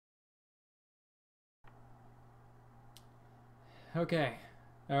Okay.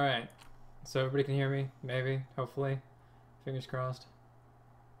 Alright. So everybody can hear me? Maybe. Hopefully. Fingers crossed.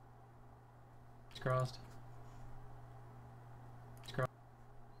 It's crossed. It's crossed.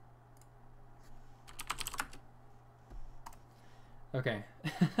 Okay.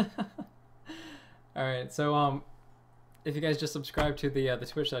 Alright, so if you guys just subscribe to the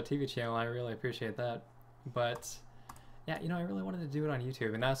Twitch.tv channel, I really appreciate that. But yeah, you know, I really wanted to do it on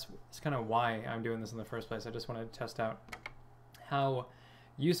YouTube, and that's kind of why I'm doing this in the first place. I just wanted to test out how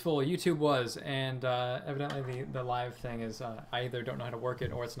useful YouTube was, and evidently the live thing is I either don't know how to work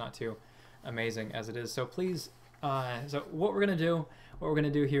it or it's not too amazing as it is. So please, so what we're gonna do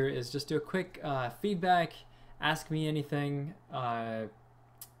here is just do a quick feedback, ask me anything, I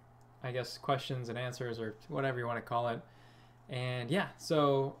guess questions and answers or whatever you want to call it. And yeah,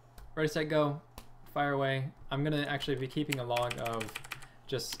 so ready, set, go, fire away. I'm gonna actually be keeping a log of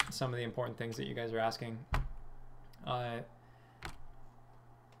just some of the important things that you guys are asking.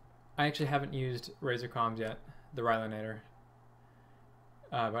 I actually haven't used Razer comms yet, the Wrelinator,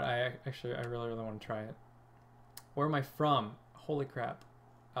 but I really want to try it. Where am I from? Holy crap.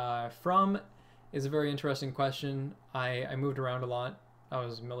 From is a very interesting question. I moved around a lot. I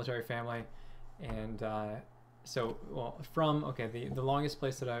was a military family, and so, well, from, okay, the longest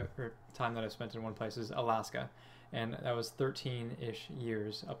place that or time that I've spent in one place is Alaska, and that was 13-ish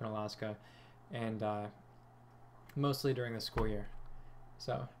years up in Alaska, and mostly during the school year.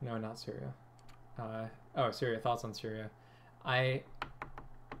 So, no, not Syria. Oh, Syria, thoughts on Syria. That's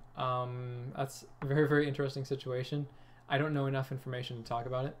a very, very interesting situation. I don't know enough information to talk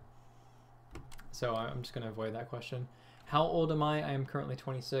about it, so I'm just going to avoid that question. How old am I? I am currently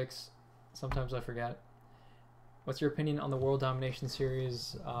 26. Sometimes I forget. What's your opinion on the World Domination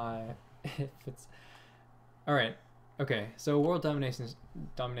Series? If it's... Alright, okay, so World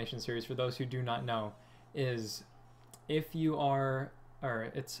Domination Series, for those who do not know, is if you are...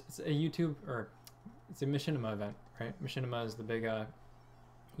 or it's a YouTube, or it's a Machinima event, right? Machinima is the big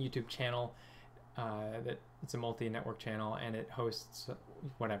YouTube channel that it's a multi-network channel, and it hosts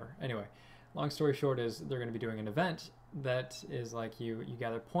whatever. Anyway, long story short is they're going to be doing an event that is like you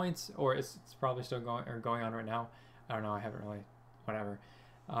gather points, or it's probably still going on right now. I don't know. I haven't really, whatever.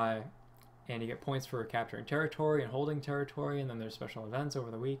 And you get points for capturing territory and holding territory, and then there's special events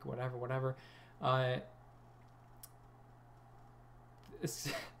over the week, whatever.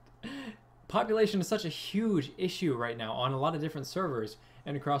 Population is such a huge issue right now on a lot of different servers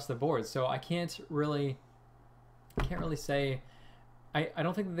and across the board, so I can't really say. I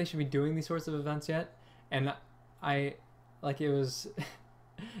don't think that they should be doing these sorts of events yet, and it was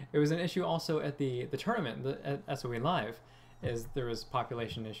it was an issue also at the tournament at SOE Live, is there was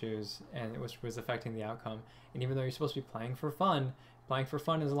population issues, and which was affecting the outcome. And even though you're supposed to be playing for fun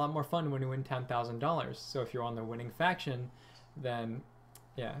is a lot more fun when you win $10,000. So if you're on the winning faction, then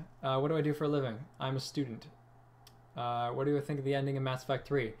yeah. What do I do for a living? I'm a student. What do you think of the ending of Mass Effect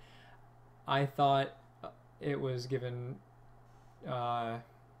 3? I thought it was given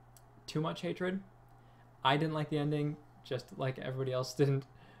too much hatred. I didn't like the ending, just like everybody else didn't.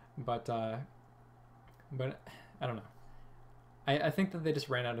 But I don't know. I think that they just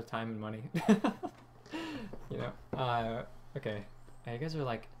ran out of time and money. You know. Okay. You guys are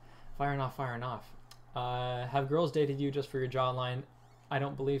like firing off. Have girls dated you just for your jawline? I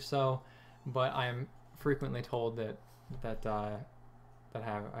don't believe so, but I am frequently told that I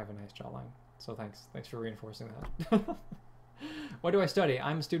have a nice jawline. So thanks for reinforcing that. What do I study?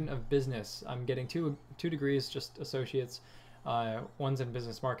 I'm a student of business. I'm getting two degrees, just associates. One's in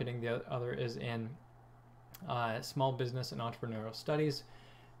business marketing. The other is in small business and entrepreneurial studies.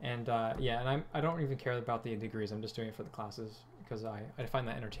 And yeah, and I don't even care about the degrees. I'm just doing it for the classes because I find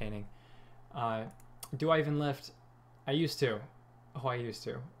that entertaining. Do I even lift? I used to. Oh, I used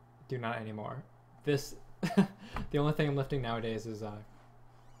to. Do not anymore. The only thing I'm lifting nowadays is a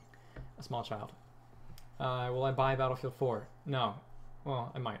small child. Will I buy Battlefield 4? No. Well,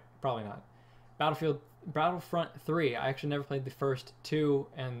 I might. Probably not. Battlefront 3. I actually never played the first two,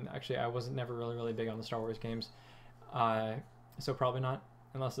 and actually I wasn't never really big on the Star Wars games. So probably not,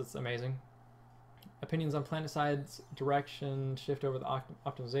 unless it's amazing. Opinions on PlanetSide's direction, shift over the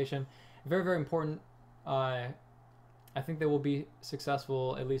optimization. Very, very important. I think they will be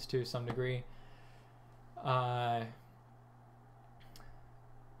successful, at least to some degree.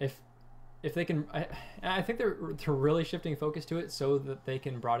 If they can, I think they're really shifting focus to it so that they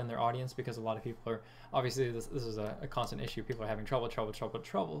can broaden their audience, because a lot of people are, obviously this is a constant issue. People are having trouble,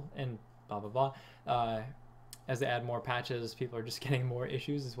 and blah blah blah. As they add more patches, people are just getting more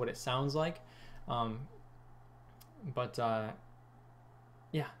issues, is what it sounds like. Yeah,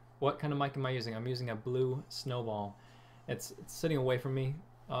 what kind of mic am I using? I'm using a Blue Snowball. It's sitting away from me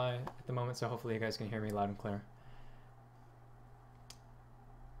at the moment, so hopefully you guys can hear me loud and clear.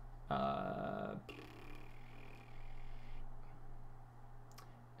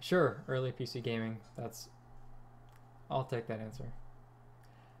 Sure, early PC gaming. I'll take that answer.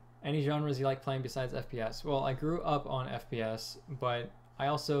 Any genres you like playing besides FPS? Well, I grew up on FPS, but I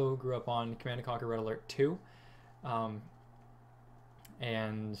also grew up on Command & Conquer Red Alert 2.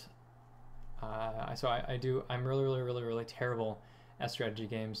 And I'm really terrible at strategy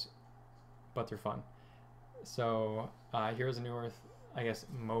games, but they're fun. So Heroes of New Earth, I guess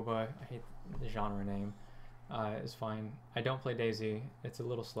MOBA, I hate the genre name, is fine. I don't play DayZ. It's a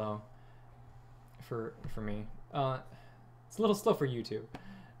little slow for me. It's a little slow for YouTube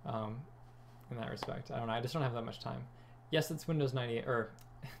in that respect. I don't know. I just don't have that much time. Yes, it's Windows 98 or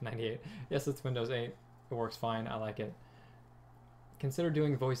 98. Yes, it's Windows 8. It works fine. I like it. Consider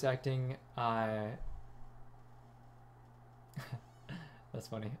doing voice acting. That's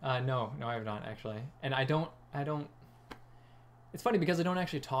funny. No, I have not actually. And I don't. It's funny because I don't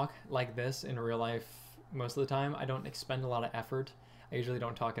actually talk like this in real life most of the time. I don't expend a lot of effort. I usually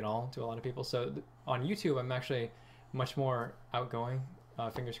don't talk at all to a lot of people. So on YouTube, I'm actually much more outgoing.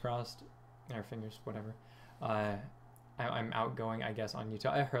 Fingers crossed, or fingers, whatever. I'm outgoing, I guess, on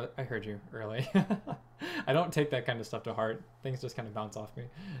YouTube. I heard you early. I don't take that kind of stuff to heart. Things just kind of bounce off me,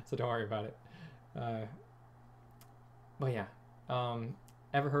 so don't worry about it. But yeah,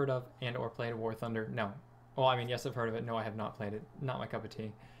 ever heard of and or played War Thunder? No. Well, I mean, yes, I've heard of it. No, I have not played it. Not my cup of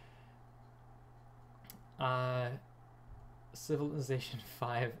tea. Civilization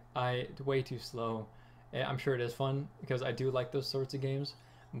 5. Way too slow. I'm sure it is fun because I do like those sorts of games,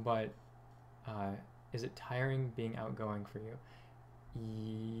 but is it tiring being outgoing for you?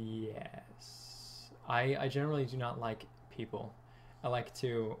 Yes. I generally do not like people. I like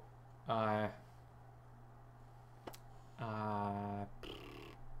to I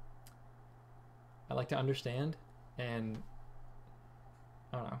like to understand, and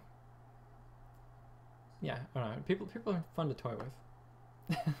I don't know. Yeah, I don't know. People are fun to toy with.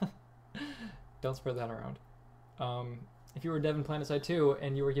 Don't spread that around. If you were dev in PlanetSide 2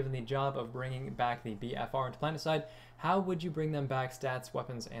 and you were given the job of bringing back the BFR into PlanetSide, how would you bring them back, stats,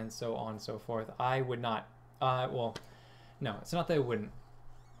 weapons, and so on and so forth? I would not. Well, no, it's not that I wouldn't.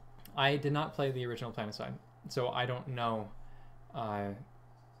 I did not play the original PlanetSide, so I don't know.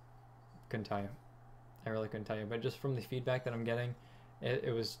 Couldn't tell you. I really couldn't tell you. But just from the feedback that I'm getting,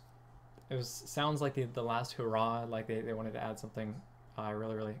 it was sounds like the last hurrah. Like they wanted to add something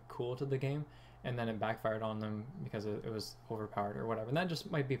really cool to the game, and then it backfired on them because it was overpowered or whatever. And that just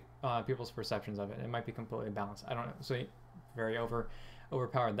might be people's perceptions of it. It might be completely balanced. I don't know. So very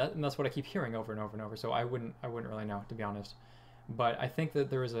overpowered. And that's what I keep hearing over and over and over. So I wouldn't really know, to be honest. But I think that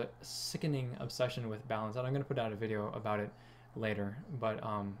there is a sickening obsession with balance, and I'm going to put out a video about it later. But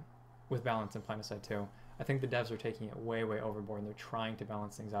with balance in PlanetSide 2, I think the devs are taking it way overboard, and they're trying to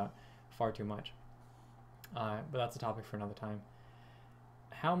balance things out far too much. But that's a topic for another time.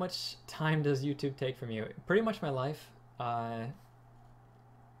 How much time does YouTube take from you? Pretty much my life.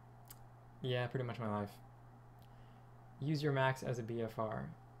 Yeah, pretty much my life. Use your max as a BFR.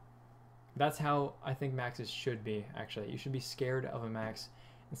 That's how I think maxes should be, actually. You should be scared of a max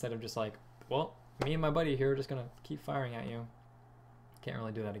instead of just like, well, me and my buddy here are just going to keep firing at you. Can't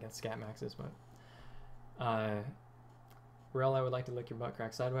really do that against scat maxes, but... Wrel, I would like to lick your butt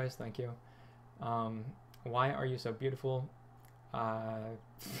crack sideways. Thank you. Why are you so beautiful? I'm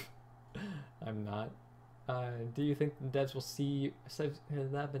not. Do you think the devs will see...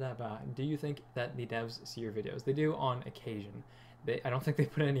 Do you think that the devs see your videos? They do on occasion. I don't think they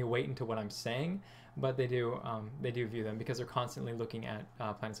put any weight into what I'm saying, but they do view them because they're constantly looking at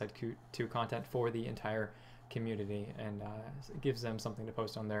PlanetSide 2 content for the entire community, and it gives them something to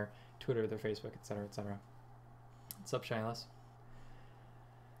post on their Twitter, their Facebook, etc., etc. What's up, Shyless?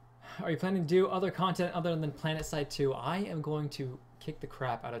 Are you planning to do other content other than PlanetSide 2? I am going to kick the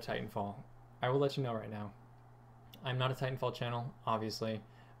crap out of Titanfall. I will let you know right now. I'm not a Titanfall channel, obviously,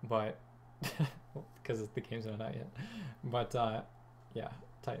 but because the game's not out yet. But yeah,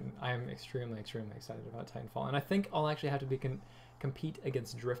 Titan. I am extremely excited about Titanfall, and I think I'll actually have to compete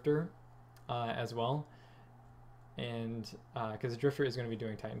against Drifter as well, and because Drifter is going to be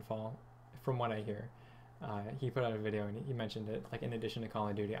doing Titanfall, from what I hear. He put out a video and he mentioned it, like in addition to Call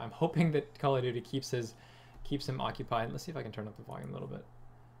of Duty. I'm hoping that Call of Duty keeps him occupied. Let's see if I can turn up the volume a little bit.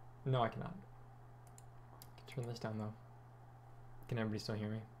 No, I cannot. I can turn this down though. Can everybody still hear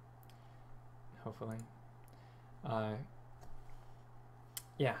me? Hopefully.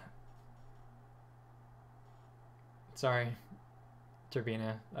 Yeah. Sorry,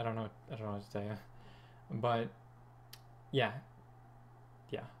 Turbina. I don't know what to tell you, but Yeah,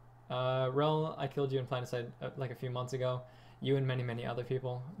 yeah. Wrel, I killed you in Planetside like a few months ago. You and many, many other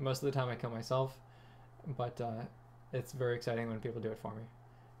people. Most of the time I kill myself, but it's very exciting when people do it for me.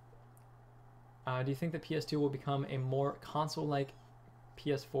 Do you think the PS2 will become a more console-like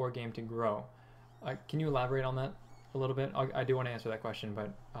PS4 game to grow? Can you elaborate on that a little bit? I do want to answer that question,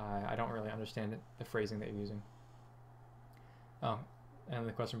 but I don't really understand the phrasing that you're using. Oh, and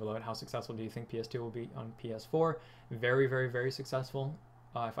the question below it, how successful do you think PS2 will be on PS4? Very, very, very successful,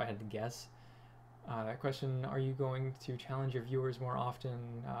 if I had to guess. Question, are you going to challenge your viewers more often,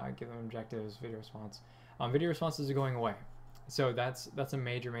 give them objectives, video response? Video responses are going away. So that's a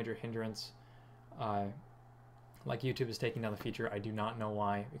major, major hindrance. Like YouTube is taking down the feature. I do not know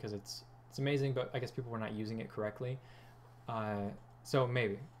why, because it's amazing, but I guess people were not using it correctly. So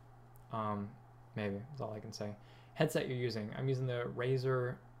maybe. Maybe, that's all I can say. Headset you're using. I'm using the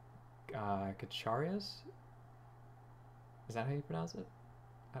Razer Kacharias? Is that how you pronounce it?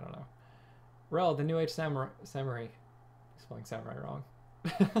 I don't know. Wrel, the New Age Samurai. Spelling samurai wrong.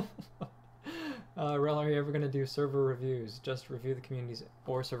 Wrel, are you ever going to do server reviews? Just review the communities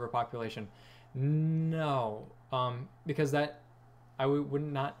or server population? No, because I would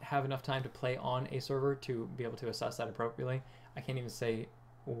not have enough time to play on a server to be able to assess that appropriately. I can't even say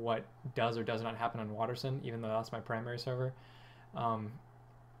what does or does not happen on Waterson, even though that's my primary server.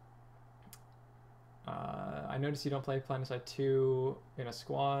 I noticed you don't play PlanetSide 2 in a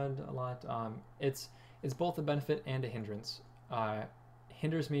squad a lot. It's both a benefit and a hindrance.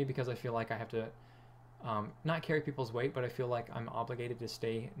 Hinders me because I feel like I have to not carry people's weight, but I feel like I'm obligated to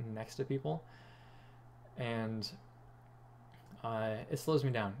stay next to people, and it slows me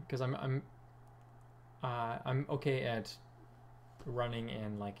down because I'm okay at running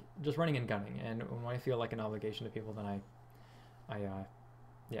and like just running and gunning, and when I feel like an obligation to people, then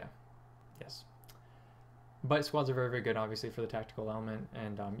yeah, yes. But squads are very, very good, obviously, for the tactical element,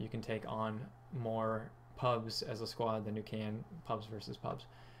 and you can take on more pubs as a squad than you can pubs versus pubs.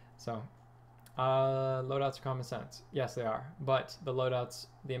 So loadouts are common sense. Yes, they are. But the loadouts,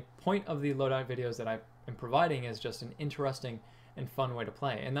 the point of the loadout videos that I am providing is just an interesting and fun way to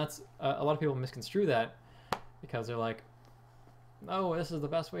play. And that's, a lot of people misconstrue that because they're like, oh, this is the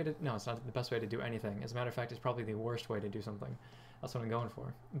best way to... No, it's not the best way to do anything. As a matter of fact, it's probably the worst way to do something. That's what I'm going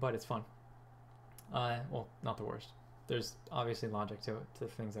for. But it's fun. Well, not the worst. There's obviously logic to the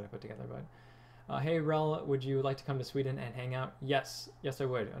things that I put together, but... hey, Wrel, would you like to come to Sweden and hang out? Yes. Yes, I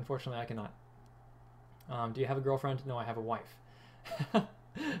would. Unfortunately, I cannot. Do you have a girlfriend? No, I have a wife.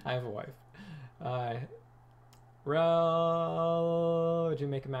 I have a wife. Wrel, would you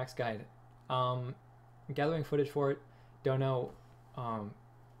make a max guide? Gathering footage for it. Don't know.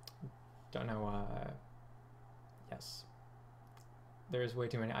 Yes. There's way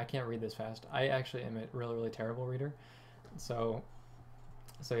too many. I can't read this fast. I actually am a really, really terrible reader. So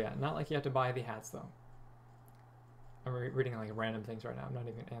yeah, not like you have to buy the hats though. I'm reading like random things right now. I'm not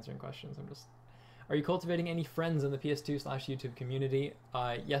even answering questions. I'm just... Are you cultivating any friends in the PS2/YouTube community?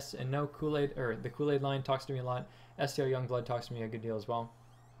 Yes and no. Kool-Aid, or the Kool-Aid line talks to me a lot. STO Youngblood talks to me a good deal as well.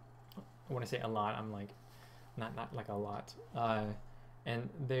 When I say a lot, I'm like, not like a lot. And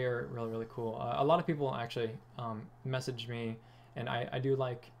they're really, really cool. A lot of people actually message me, and I do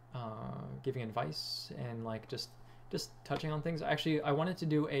like giving advice and like just touching on things. Actually, I wanted to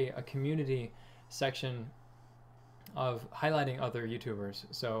do a community section of highlighting other YouTubers.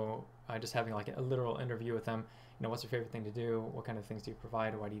 So just having like a literal interview with them. You know, what's your favorite thing to do? What kind of things do you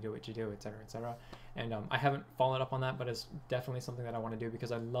provide? Why do you do what you do? Et cetera, et cetera. And I haven't followed up on that, but it's definitely something that I want to do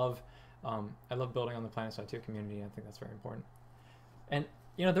because I love building on the PlanetSide 2 community. I think that's very important. And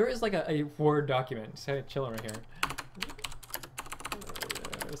you know, there is like a Word document. Say chilling right here.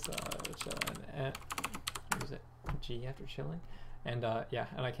 There's chilling. Use it G after chilling, and yeah,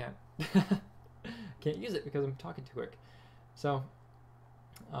 and I can't can't use it because I'm talking too quick. So,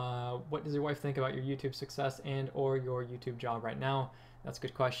 what does your wife think about your YouTube success and or your YouTube job right now? That's a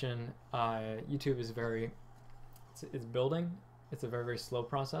good question. YouTube is it's building. It's a very, very slow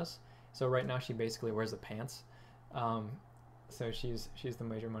process. So right now she basically wears the pants. So she's the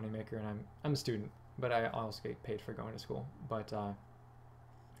major money maker, and I'm a student, but I also get paid for going to school. But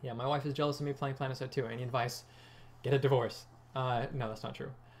yeah, my wife is jealous of me playing PlanetSide 2. Any advice? Get a divorce. No, that's not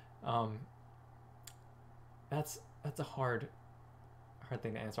true. That's a hard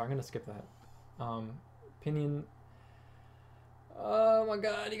thing to answer. I'm gonna skip that. Opinion. Oh my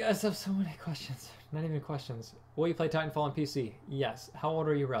god, you guys have so many questions. Not even questions. Will you play Titanfall on PC? Yes. How old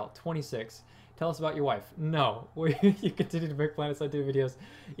are you, Wrel? 26. Tell us about your wife. No. Will you continue to make PlanetSide 2 videos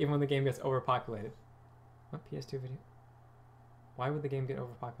even when the game gets overpopulated? What PS2 video? Why would the game get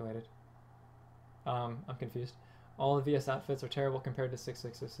overpopulated? I'm confused. All the VS outfits are terrible compared to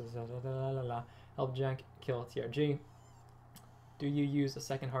 666. Help jank, kill TRG. Do you use a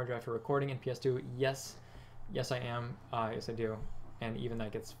second hard drive for recording in PS2? Yes. Yes, I am. Yes, I do. And even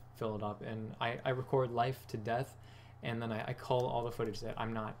that gets filled up. And I record life to death, and then I cull all the footage that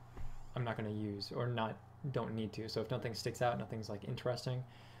I'm not going to use or don't need to. So if nothing sticks out, nothing's like interesting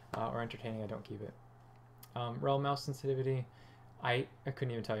or entertaining, I don't keep it. Wrel mouse sensitivity, I couldn't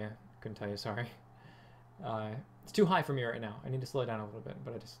even tell you. Couldn't tell you, sorry. It's too high for me right now. I need to slow it down a little bit,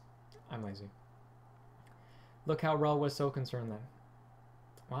 but I'm lazy. Look how Wrel was so concerned then.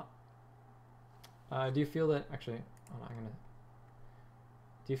 Well, do you feel that, actually,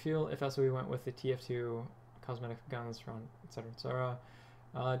 do you feel if SOE went with the TF2 cosmetic guns, round, etc., etc.,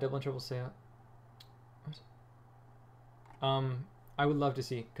 double and triple sale? I would love to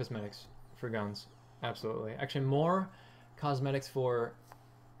see cosmetics for guns. Absolutely. Actually, more cosmetics for,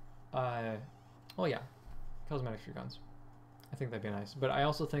 oh yeah, cosmetics for guns. I think that'd be nice. But I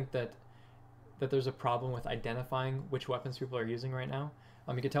also think that there's a problem with identifying which weapons people are using right now.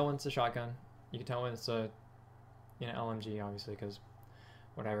 You can tell when it's a shotgun. You can tell when it's a, LMG, obviously, because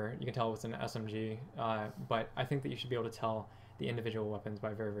whatever. You can tell it's an SMG. But I think that you should be able to tell the individual weapons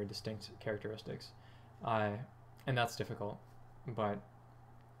by very, very distinct characteristics. And that's difficult. But,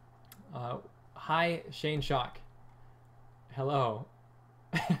 hi, Shane Shock. Hello.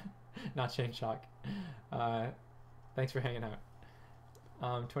 Not Shane Shock. Thanks for hanging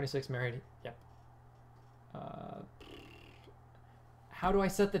out. 26 married. Yep. How do I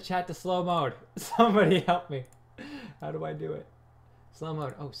set the chat to slow mode? Somebody help me. How do I do it? Slow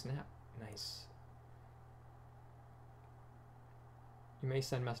mode. Oh, snap. Nice. You may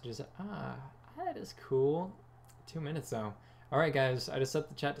send messages. That is cool. 2 minutes though. All right, guys. I just set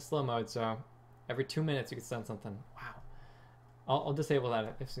the chat to slow mode, so every 2 minutes you can send something. Wow. I'll disable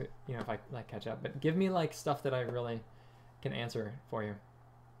that if I like catch up. But give me like stuff that I really can answer for you.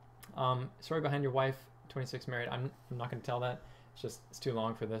 Story behind your wife. 26 married. I'm not going to tell that. It's too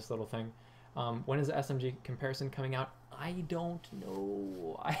long for this little thing. When is the SMG comparison coming out? I don't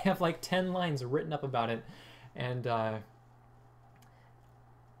know. I have like 10 lines written up about it, and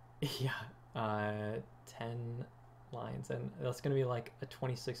yeah, 10 lines, and that's gonna be like a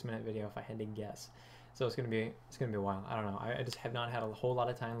 26-minute video if I had to guess. So it's gonna be a while. I don't know. I just have not had a whole lot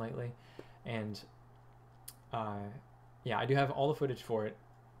of time lately, and yeah, I do have all the footage for it.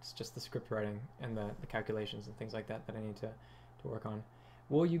 It's just the script writing and the calculations and things like that that I need to work on.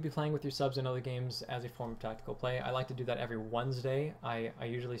 Will you be playing with your subs in other games as a form of tactical play? I like to do that every Wednesday. I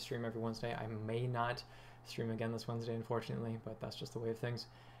usually stream every Wednesday. I may not stream again this Wednesday, unfortunately, but that's just the way of things.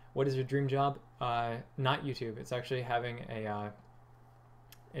 What is your dream job? Not YouTube. It's actually having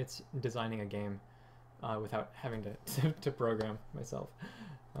it's designing a game without having to program myself.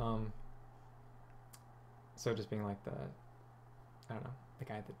 So just being like I don't know, the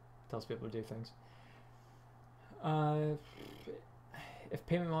guy that tells people to do things. If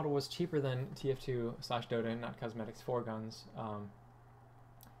payment model was cheaper than TF2/Dota, not cosmetics for guns.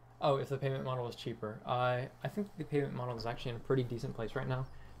 Oh, if the payment model was cheaper. I think the payment model is actually in a pretty decent place right now,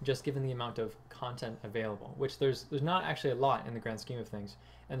 just given the amount of content available, which there's not actually a lot in the grand scheme of things,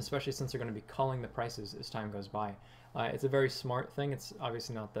 and especially since they're going to be culling the prices as time goes by. It's a very smart thing. It's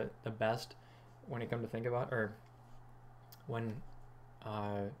obviously not the best when you come to think about, or when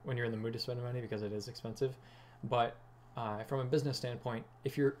you're in the mood to spend money, because it is expensive. But from a business standpoint,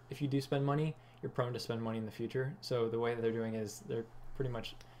 if you do spend money, you're prone to spend money in the future. So the way that they're doing is they're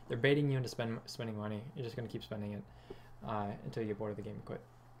baiting you into spending money. You're just going to keep spending it until you get bored of the game and quit.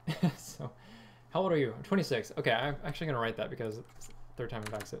 So, how old are you? I'm 26. Okay, I'm actually going to write that because it's the third time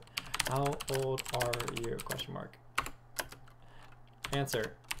I've asked it. How old are you? Question mark.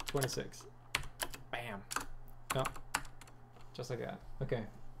 Answer: 26. Bam. No. Just like that. Okay.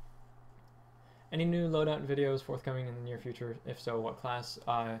 Any new loadout videos forthcoming in the near future? If so, what class?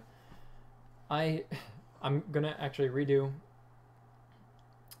 I'm gonna actually redo.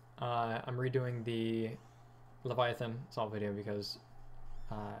 I'm redoing the Leviathan assault video because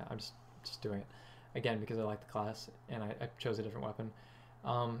I'm just doing it again because I like the class and I chose a different weapon.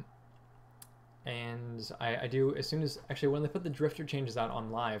 And I do, as soon as, actually when they put the drifter changes out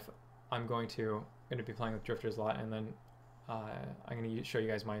on live, I'm going to be playing with drifters a lot, and then I'm going to show you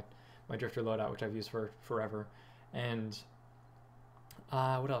guys my drifter loadout, which I've used for forever. And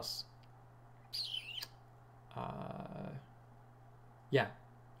what else? Yeah,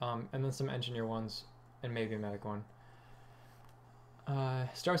 and then some engineer ones and maybe a medic one.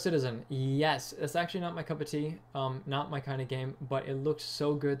 Star Citizen, yes, that's actually not my cup of tea, not my kind of game, but it looks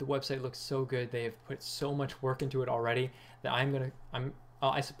so good. The website looks so good. They have put so much work into it already that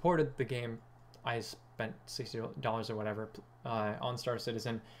I supported the game. I spent $60 or whatever on Star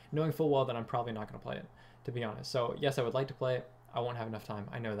Citizen, knowing full well that I'm probably not going to play it, to be honest. So yes, I would like to play it. I won't have enough time.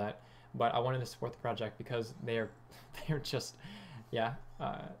 I know that, but I wanted to support the project because they're just, yeah,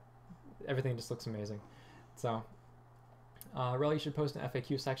 everything just looks amazing. So, Wrel, you should post an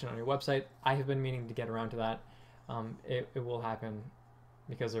FAQ section on your website. I have been meaning to get around to that. It will happen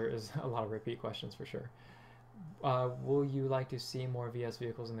because there is a lot of repeat questions for sure. Will you like to see more VS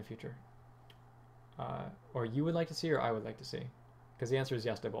vehicles in the future? Or you would like to see, or I would like to see? Because the answer is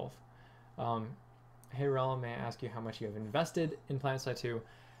yes to both. Hey Wrel, may I ask you how much you have invested in PlanetSide 2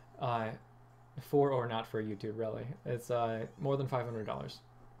 for or not for YouTube, really? It's more than $500.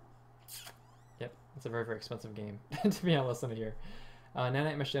 Yep, it's a very, very expensive game to be on less than a year.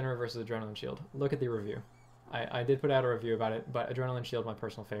 Nanite Mesh Generator versus Adrenaline Shield. Look at the review. I did put out a review about it, but Adrenaline Shield, my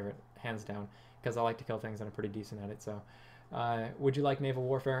personal favorite, hands down, because I like to kill things and I'm pretty decent at it. So, would you like naval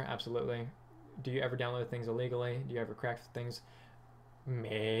warfare? Absolutely. Do you ever download things illegally? Do you ever crack things?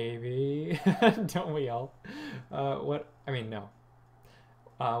 Maybe. Don't we all? No.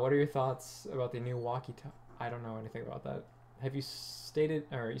 What are your thoughts about the new walkie-talkie? I don't know anything about that. Have you stated,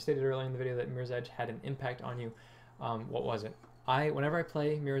 or you stated earlier in the video that Mirror's Edge had an impact on you? What was it? Whenever I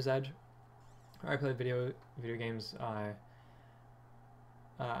play Mirror's Edge, or I play video games, I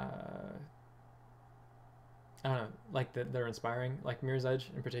don't know, like they're inspiring. Like Mirror's Edge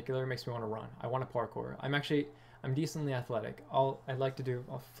in particular makes me want to run. I want to parkour. I'm decently athletic. I'd like to do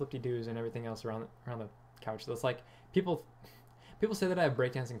flip-de-doos and everything else around the couch. So it's like people say that I have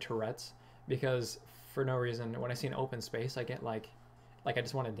breakdancing Tourette's because for no reason when I see an open space I get like I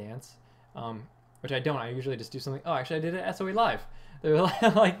just want to dance, which I don't. I usually just do something. Oh, actually I did it at SOE Live. They're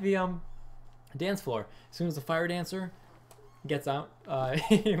like the dance floor. As soon as the fire dancer gets out,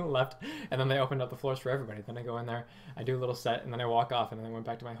 he left, and then they opened up the floors for everybody. Then I go in there, I do a little set, and then I walk off, and then I went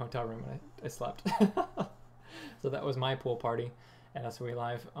back to my hotel room and I slept. So that was my pool party at SOE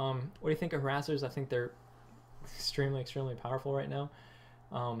Live. What do you think of harassers? I think they're extremely, extremely powerful right now.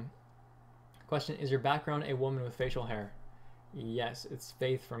 Question, is your background a woman with facial hair? Yes, it's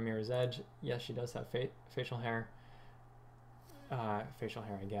Faith from Mirror's Edge. Yes, she does have facial hair. Facial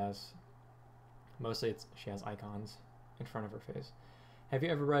hair, I guess. Mostly she has icons in front of her face. Have you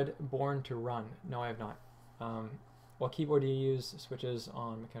ever read Born to Run? No, I have not. What keyboard do you use? Switches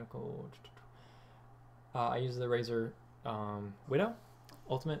on mechanical... I use the Razer Widow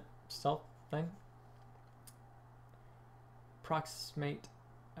Ultimate Stealth thing. Approximate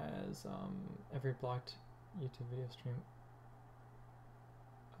as every blocked YouTube video stream.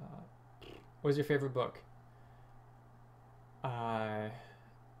 What was your favorite book? The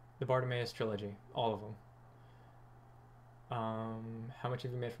Bartimaeus trilogy, all of them. How much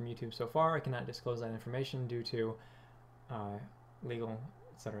have you made from YouTube so far? I cannot disclose that information due to legal,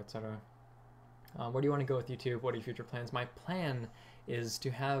 etc., etc. Where do you want to go with YouTube? What are your future plans? My plan is to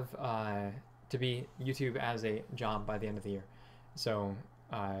have to be YouTube as a job by the end of the year. So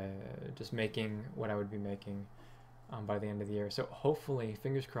just making what I would be making by the end of the year. So hopefully,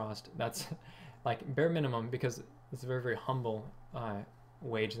 fingers crossed, that's like bare minimum, because it's a very, very humble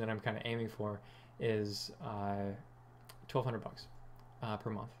wage that I'm kind of aiming for, is $1,200 per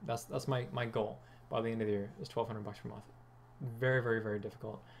month. That's my goal by the end of the year, is $1,200 per month. Very, very, very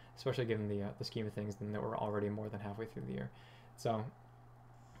difficult, especially given the scheme of things, and that we're already more than halfway through the year. So,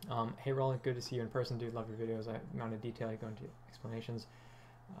 hey Wrel, good to see you in person, dude. Love your videos. Amount of detail you go into explanations.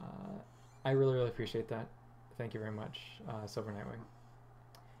 I really, really appreciate that. Thank you very much, Silver Nightwing.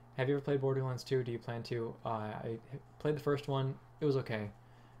 Have you ever played Borderlands 2? Do you plan to? I played the first one. It was okay.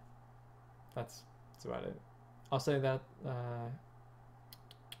 That's about it. I'll say that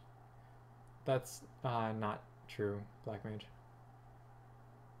that's not true, Black Mage.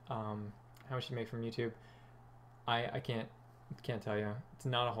 How much you make from YouTube? I can't tell you. It's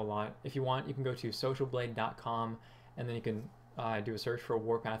not a whole lot. If you want, you can go to socialblade.com, and then you can do a search for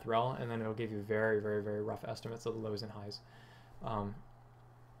Warpath Wrel, and then it'll give you very, very, very rough estimates of the lows and highs.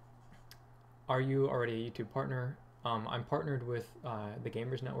 Are you already a YouTube partner? I'm partnered with the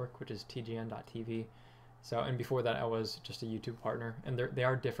Gamers Network, which is tgn.tv. So, and before that, I was just a YouTube partner, and they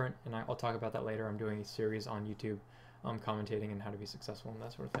are different, and I'll talk about that later. I'm doing a series on YouTube, commentating and how to be successful and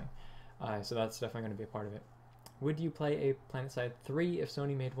that sort of thing. So that's definitely going to be a part of it. Would you play a PlanetSide 3 if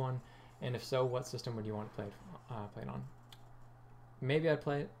Sony made one? And if so, what system would you want to play it on? Maybe I'd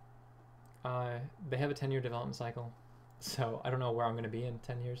play it. They have a 10-year development cycle, so I don't know where I'm going to be in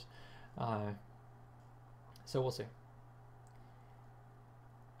 10 years. So we'll see.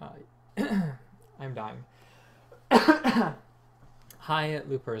 I'm dying. Hi,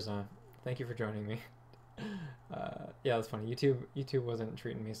 Luperza. Thank you for joining me. Yeah, that's funny. YouTube wasn't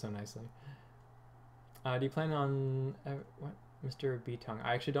treating me so nicely. Do you plan on what, Mr. B Tongue?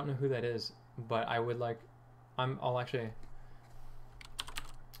 I actually don't know who that is, but I would like. I'll actually.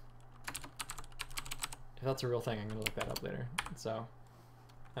 If that's a real thing, I'm gonna look that up later. So,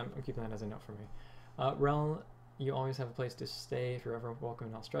 I'm keeping that as a note for me. Wrel, you always have a place to stay if you're ever welcome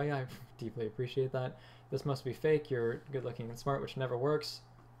in Australia. I deeply appreciate that. This must be fake. You're good looking and smart, which never works.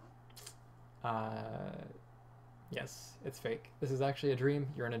 Yes, it's fake. This is actually a dream.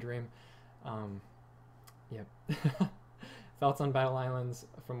 You're in a dream. Yep. Thoughts on Battle Islands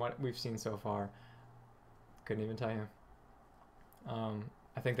from what we've seen so far? Couldn't even tell you.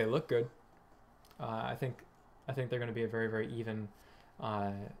 I think they look good. I think they're going to be a very, very even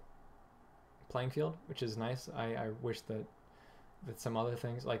playing field, which is nice. I wish that some other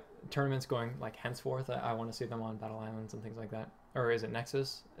things like tournaments going like henceforth. I want to see them on Battle Islands and things like that. Or is it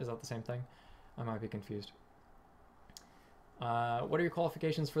Nexus? Is that the same thing? I might be confused. What are your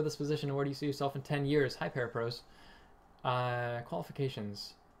qualifications for this position, and where do you see yourself in 10 years? Hi, Parapros.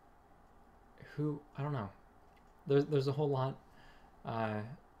 Qualifications. I don't know. There's a whole lot.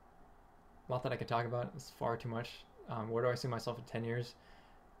 Lot that I could talk about. It's far too much. Where do I see myself in 10 years?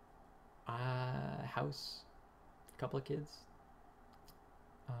 House. A couple of kids.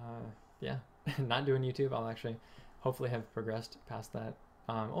 Yeah. Not doing YouTube. I'll actually hopefully have progressed past that.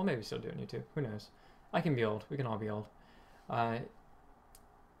 Or maybe still doing YouTube. Who knows? I can be old. We can all be old.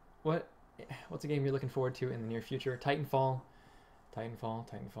 What's a game you're looking forward to in the near future? Titanfall.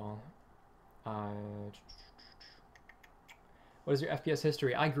 What is your FPS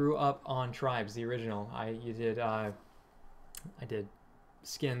history? I grew up on Tribes, the original. I did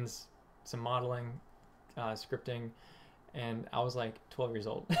skins, some modeling, scripting, and I was like 12 years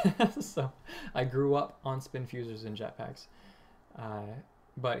old. So I grew up on spin fusers and jetpacks.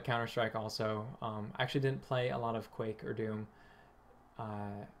 But Counter-Strike also. I actually didn't play a lot of Quake or Doom.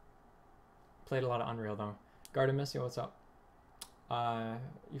 Played a lot of Unreal though. Garden Missy, what's up?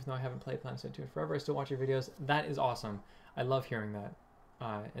 Even though I haven't played Planet Side 2 in forever, I still watch your videos. That is awesome. I love hearing that.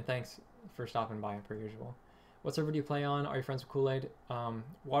 And thanks for stopping by per usual. What server do you play on? Are you friends with Kool-Aid?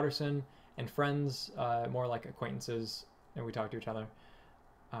 Watterson and friends, more like acquaintances, and we talk to each other.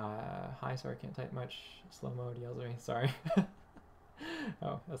 Hi, sorry, can't type much. Slow mode yells at me. Sorry.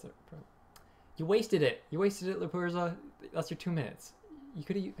 Oh, that's it. You wasted it. You wasted it, Lapurza. That's your 2 minutes. You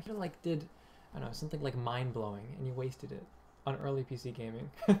could have like did, I don't know, something like mind blowing, and you wasted it on early PC gaming.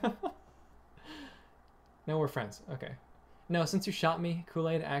 No, we're friends. Okay. No, since you shot me,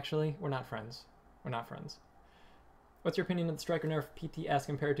 Kool-Aid, actually, we're not friends. We're not friends. What's your opinion of the Striker nerf PTS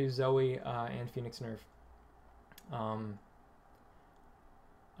compared to Zoe and Phoenix nerf?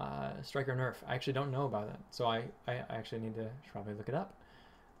 Striker nerf. I actually don't know about that, so I actually need to probably look it up.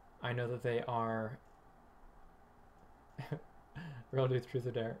 I know that they are. Real do truth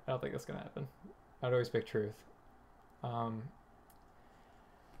or dare. I don't think that's gonna happen. I'd always pick truth.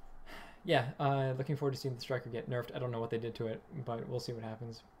 Yeah, looking forward to seeing the Striker get nerfed. I don't know what they did to it, but we'll see what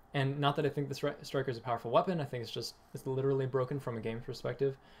happens. And not that I think the Striker is a powerful weapon. I think it's literally broken from a game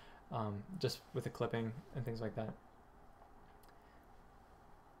perspective, just with the clipping and things like that.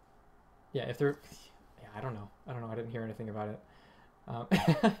 Yeah, if they're, yeah, I don't know. I didn't hear anything about it.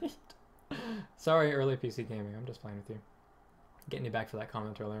 Sorry, early PC gaming. I'm just playing with you. Getting you back for that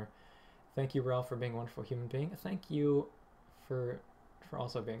comment earlier. Thank you, Wrel, for being a wonderful human being. Thank you for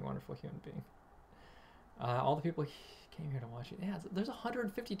also being a wonderful human being. All the people came here to watch it. Yeah, there's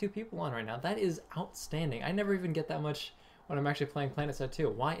 152 people on right now. That is outstanding. I never even get that much when I'm actually playing Planet Side 2.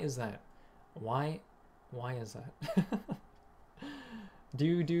 Why is that? Why is that?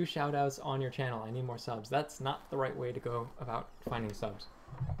 Do shout outs on your channel. I need more subs. That's not the right way to go about finding subs.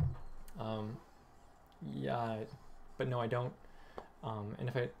 Yeah, but no, I don't. And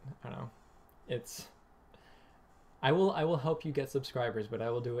if I don't know, I will help you get subscribers, but I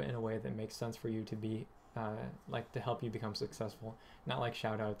will do it in a way that makes sense for you to be, like to help you become successful. Not like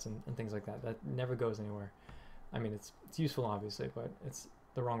shout outs and things like that. That never goes anywhere. I mean, it's useful obviously, but it's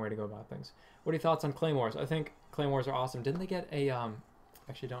the wrong way to go about things. What are your thoughts on Claymores? I think Claymores are awesome. Didn't they get a,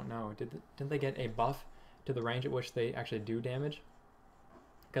 actually don't know. Didn't they get a buff to the range at which they actually do damage?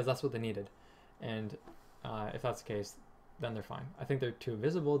 Because that's what they needed. And if that's the case, then they're fine. I think they're too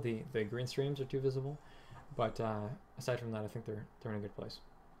visible. The green streams are too visible. But aside from that, I think they're in a good place.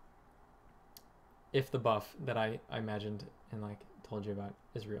 If the buff that I imagined and like told you about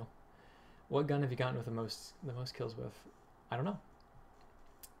is real. What gun have you gotten with the most kills with? I don't know.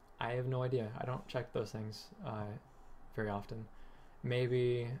 I have no idea. I don't check those things very often.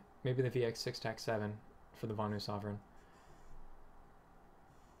 Maybe the VX 6 TAC 7 for the Vanu Sovereign.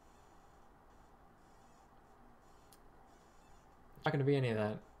 Not going to be any of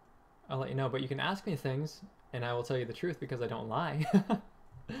that. I'll let you know. But you can ask me things, and I will tell you the truth because I don't lie.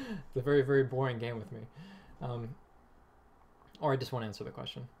 It's a very, very boring game with me. Or I just want to answer the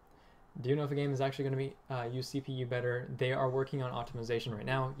question. Do you know if a game is actually going to be use CPU better? They are working on optimization right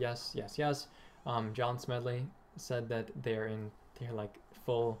now. Yes, yes, yes. John Smedley said that they're like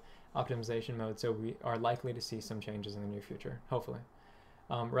full optimization mode, so we are likely to see some changes in the near future, hopefully.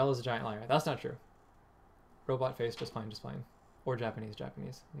 Wrel is a giant liar. That's not true. Robot face, just fine, just fine. Or Japanese, I'm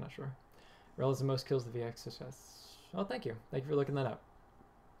not sure. Wrel is the most kills the VX success. Oh, thank you. Thank you for looking that up.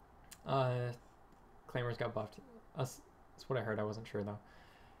 Claimers got buffed. That's what I heard. I wasn't sure though.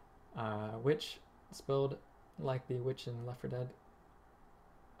 Witch spelled like the witch in Left 4 Dead.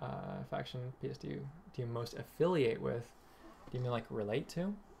 Faction PS do you most affiliate with? Do you mean like relate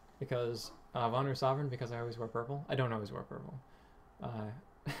to? Because Vonru Sovereign, because I always wear purple. I don't always wear purple,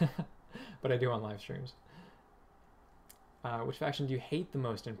 but I do on live streams. Which faction do you hate the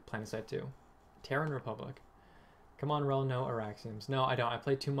most in PlanetSide 2? Terran Republic. Come on, Wrel, no Araxiums. No, I don't. I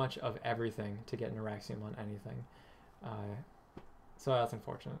play too much of everything to get an Araxium on anything. So that's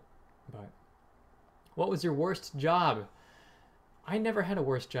unfortunate. But what was your worst job? I never had a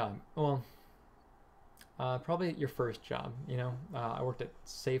worst job. Well, probably your first job, you know? I worked at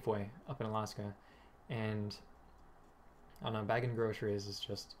Safeway up in Alaska, and I don't know, bagging groceries is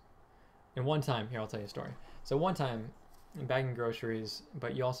just... And one time, here, I'll tell you a story. So one time, bagging groceries,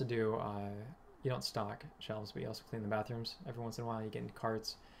 but you also do... you don't stock shelves, but you also clean the bathrooms. Every once in a while, you get in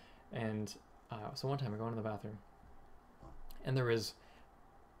carts. And so one time, I go into the bathroom, and there was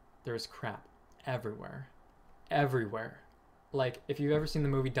crap everywhere. Everywhere. Like, if you've ever seen the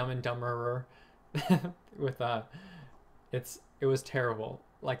movie Dumb and Dumberer, with it was terrible.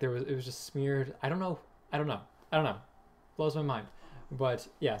 Like, it was just smeared. I don't know. Blows my mind. But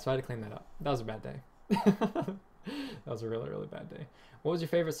yeah, so I had to clean that up. That was a bad day. That was a really, really bad day. What was your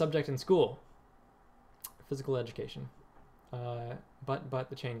favorite subject in school? Physical education. But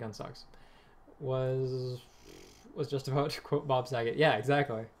the chain gun sucks. Was just about to quote Bob Saget. Yeah,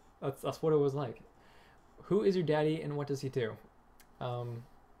 exactly. That's what it was like. Who is your daddy and what does he do?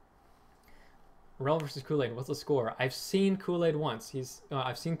 Wrel versus Kool-Aid. What's the score? I've seen Kool-Aid once.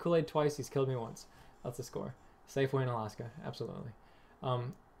 I've seen Kool-Aid twice. He's killed me once. That's the score. Safeway in Alaska. Absolutely.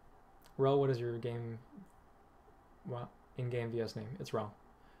 Wrel, what is your game? Well, in-game VS name. It's Wrel.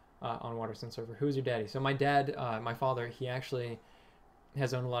 On Waterstone server. Who's your daddy? So my dad, my father, he actually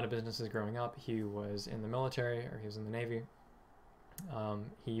has owned a lot of businesses growing up. He was in the military, or he was in the Navy.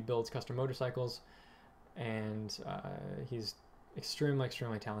 He builds custom motorcycles, and he's extremely,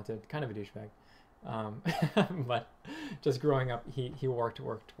 extremely talented. Kind of a douchebag. But just growing up, he worked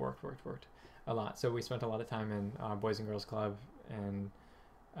a lot. So we spent a lot of time in Boys and Girls Club and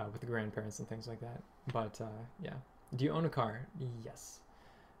with the grandparents and things like that. But yeah. Do you own a car? Yes.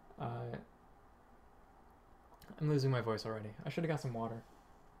 I'm losing my voice already. I should have got some water.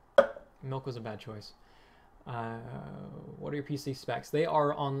 Milk was a bad choice. What are your PC specs? They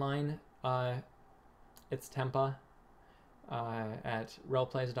are online. It's Tempa at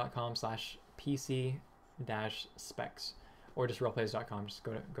relplays.com/PC-specs, or just relplays.com. Just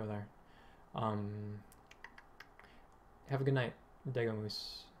go there. Have a good night, Dago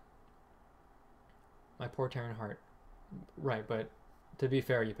Moose. My poor Terran heart. Right, but to be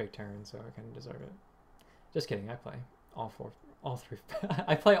fair, you picked Terran, so I kind of deserve it. Just kidding. I play all three.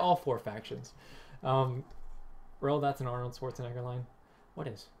 I play all four factions. Wrel, that's an Arnold Schwarzenegger line. What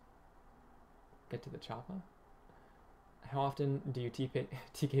is? Get to the chopper. How often do you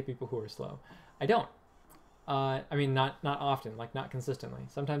TK people who are slow? I don't. I mean, not often. Like, not consistently.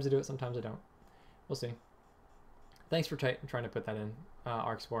 Sometimes I do it. Sometimes I don't. We'll see. Thanks for trying to put that in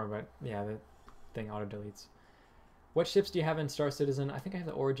ArcSpore, but yeah, the thing auto deletes. What ships do you have in Star Citizen? I think I have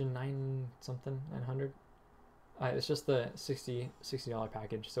the Origin 900. It's just the $60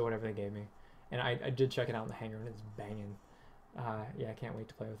 package, so whatever they gave me. And I did check it out in the hangar, and it's banging. Yeah, I can't wait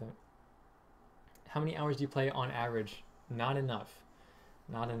to play with it. How many hours do you play on average? Not enough.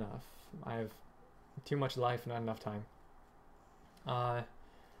 Not enough. I have too much life, not enough time.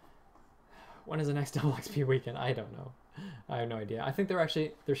 When is the next double XP weekend? I don't know. I have no idea. I think they're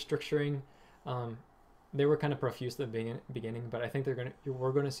structuring. They were kind of profuse at the beginning, but I think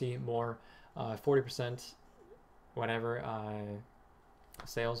we're gonna see more 40% whatever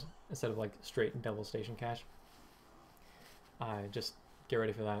sales instead of like straight double station cash. Just get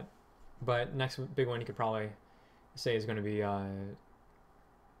ready for that. But next big one you could probably say is going to be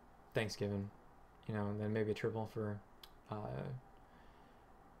Thanksgiving, you know, and then maybe a triple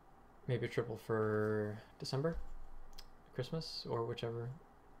for December, Christmas, or whichever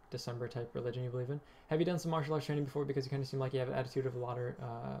December type religion you believe in. Have you done some martial arts training before? Because you kind of seem like you have an attitude of a lot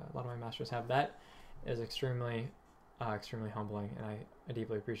of my masters have. That is extremely humbling, and I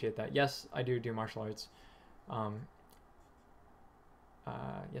deeply appreciate that. Yes, I do martial arts.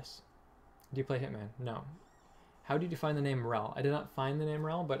 Yes. Do you play Hitman? No. How did you find the name Wrel? I did not find the name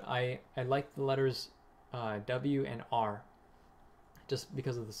Wrel, but I like the letters W and R, just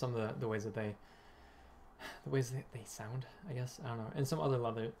because of some of the ways that they sound, I guess. I don't know. And some other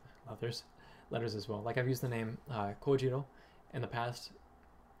letters as well. Like I've used the name Kojiro in the past,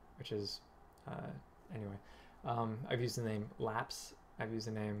 which is anyway. I've used the name Lapse. I've used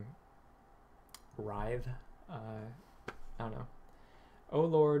the name Writhe. I don't know. Oh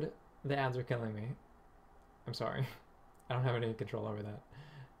Lord, the ads are killing me. I'm sorry. I don't have any control over that.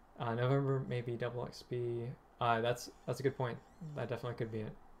 November, maybe double XP. That's a good point. That definitely could be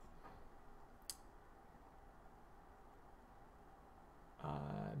it.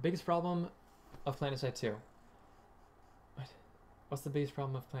 Biggest problem of PlanetSide 2. What's the biggest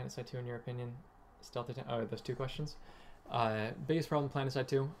problem of PlanetSide 2 in your opinion? Stealth attempt. Oh, those two questions. Biggest problem PlanetSide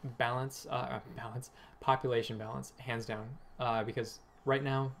 2, balance, population balance, hands down. Because right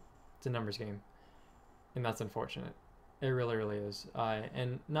now, it's a numbers game, and that's unfortunate. It really, really is.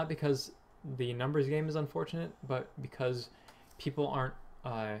 And not because the numbers game is unfortunate, but because people aren't,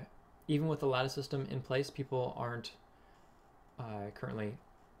 even with the lattice system in place, people aren't currently,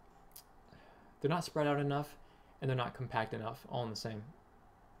 they're not spread out enough, and they're not compact enough, all in the same.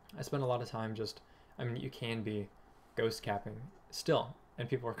 I spend a lot of time just, I mean, you can be ghost capping still, and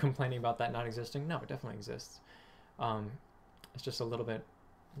people are complaining about that not existing. No, it definitely exists. It's just a little bit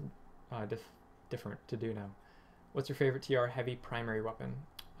different to do now. What's your favorite TR heavy primary weapon?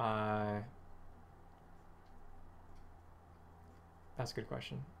 That's a good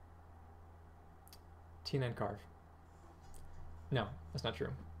question. T9 Carve. No, that's not true.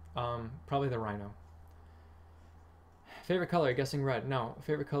 Probably the Rhino. Favorite color? Guessing red. No,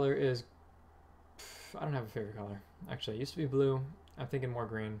 favorite color is... I don't have a favorite color. Actually, it used to be blue. I'm thinking more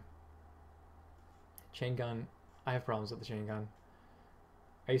green. Chain gun. I have problems with the chain gun.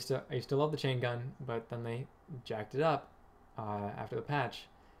 I used to love the chain gun, but then they jacked it up after the patch.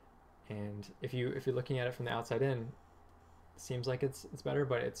 And if you're looking at it from the outside in, it seems like it's better,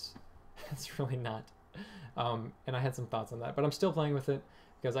 but it's really not. And I had some thoughts on that, but I'm still playing with it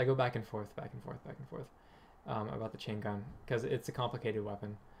because I go back and forth about the chain gun because it's a complicated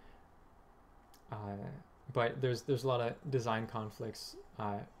weapon. But there's a lot of design conflicts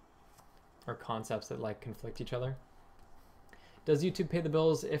or concepts that like conflict each other. Does YouTube pay the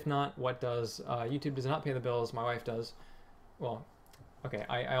bills? If not, what does? YouTube does not pay the bills. My wife does. Well, okay,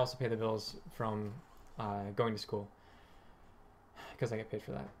 I also pay the bills from going to school because I get paid for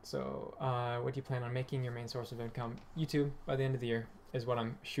that. So what do you plan on making your main source of income? YouTube by the end of the year is what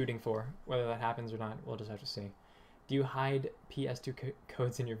I'm shooting for. Whether that happens or not, we'll just have to see. Do you hide PS2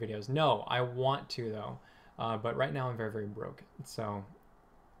 codes in your videos? No, I want to though. But right now I'm very, very broke. So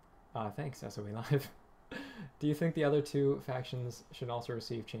thanks, SOE Live. Do you think the other two factions should also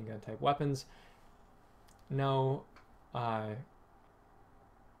receive chain gun type weapons? No.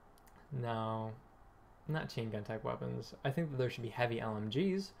 No. Not chain gun type weapons. I think that there should be heavy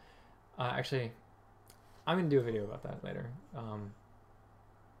LMGs. Actually, I'm going to do a video about that later.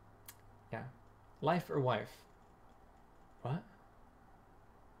 Yeah. Life or wife? What?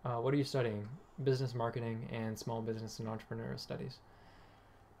 What are you studying? Business marketing and small business and entrepreneurial studies.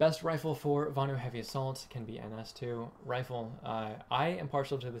 Best rifle for Vanu Heavy Assault can be NS2. Rifle, I am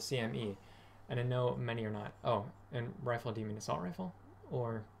partial to the CME, and I know many are not. Oh, and rifle, do you mean assault rifle?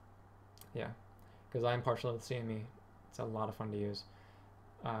 Or, yeah, because I'm partial to the CME. It's a lot of fun to use.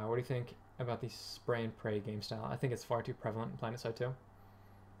 What do you think about the spray and pray game style? I think it's far too prevalent in PlanetSide 2.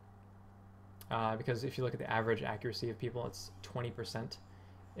 Because if you look at the average accuracy of people, it's 20%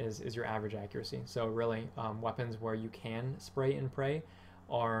 is your average accuracy. So really, weapons where you can spray and pray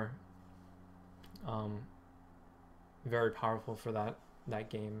are very powerful for that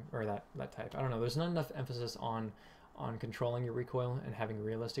game or that type. I don't know. There's not enough emphasis on controlling your recoil and having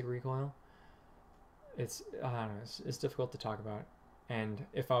realistic recoil. It's I don't know. It's difficult to talk about. And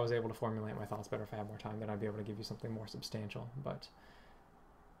if I was able to formulate my thoughts better, if I had more time, then I'd be able to give you something more substantial. But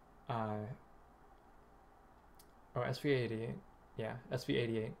oh, SV88, yeah,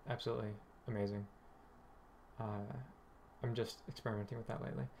 SV88, absolutely amazing. I'm just experimenting with that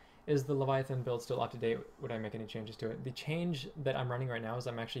lately. Is the Leviathan build still up to date? Would I make any changes to it? The change that I'm running right now is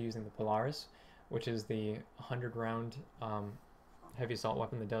I'm actually using the Polaris, which is the 100 round heavy assault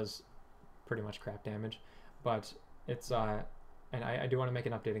weapon that does pretty much crap damage. But it's, and I do want to make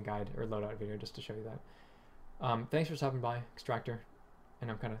an updated guide or loadout video just to show you that. Thanks for stopping by, Extractor.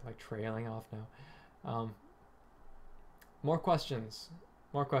 and I'm kind of like trailing off now. More questions.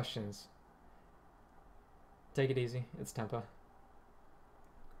 More questions. Take it easy. It's Tempa.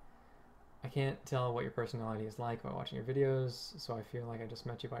 I can't tell what your personality is like by watching your videos, so I feel like I just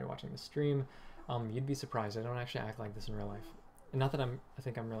met you by watching the stream. You'd be surprised. I don't actually act like this in real life. And not that I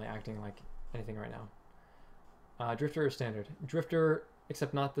think I'm really acting like anything right now. Drifter or standard? Drifter,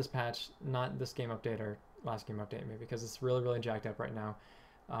 except not this patch, not this game update or last game update maybe, because it's really, really jacked up right now.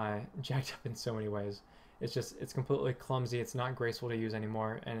 Jacked up in so many ways. It's completely clumsy. It's not graceful to use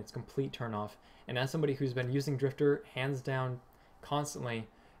anymore, and it's complete turnoff. And as somebody who's been using Drifter hands down constantly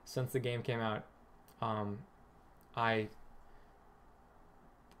since the game came out,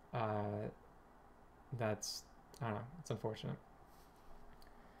 that's, I don't know, it's unfortunate.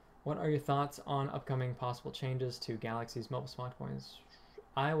 What are your thoughts on upcoming possible changes to Galaxy's mobile spawn points?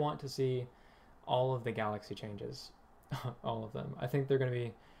 I want to see all of the Galaxy changes, all of them. I think they're going to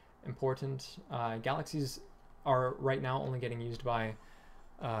be important. Galaxies are right now only getting used by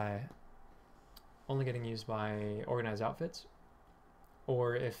organized outfits,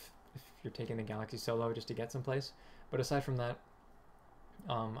 or if you're taking the Galaxy solo just to get someplace. But aside from that,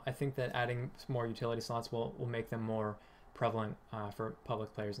 I think that adding more utility slots will make them more prevalent for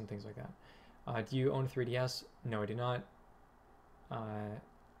public players and things like that. Do you own a 3DS? No, I do not.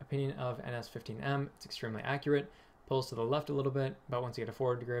 Opinion of NS15M, it's extremely accurate. Pulls to the left a little bit, but once you get a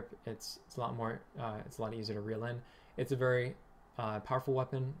forward grip, it's a lot more, it's a lot easier to reel in. It's a very powerful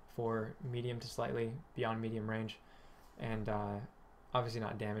weapon for medium to slightly beyond medium range, and obviously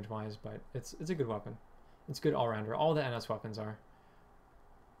not damage-wise, but it's a good weapon. It's good all-rounder. All the NS weapons are.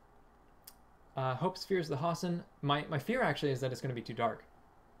 Hopes, fears the Hassan. My fear actually is that it's going to be too dark.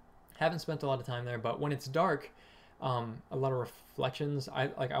 Haven't spent a lot of time there, but when it's dark, a lot of reflections. I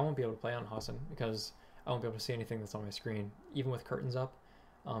won't be able to play on Hassan because I won't be able to see anything that's on my screen, even with curtains up.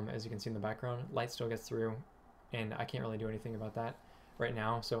 As you can see in the background, light still gets through, and I can't really do anything about that right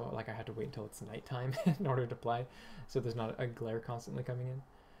now. So like I had to wait until it's nighttime in order to play, so there's not a glare constantly coming in.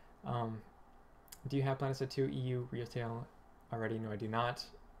 Do you have Planet 2 EU retail already? No, I do not.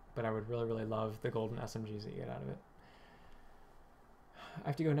 But I would really, really love the golden SMGs that you get out of it. I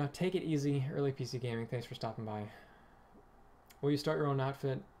have to go now. Take it easy. Early PC gaming. Thanks for stopping by. Will you start your own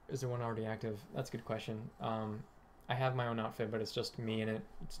outfit? Is there one already active? That's a good question. I have my own outfit, but it's just me in it.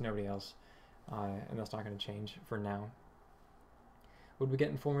 It's nobody else. And that's not going to change for now. Would we get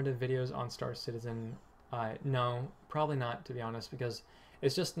informative videos on Star Citizen? No, probably not, to be honest, because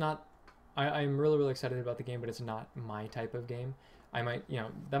it's just not... I'm really, really excited about the game, but it's not my type of game. I might,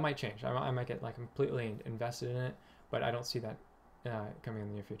 that might change. I might get like completely invested in it, but I don't see that coming in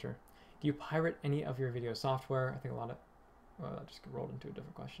the near future. Do you pirate any of your video software? I think a lot of, well, that just rolled into a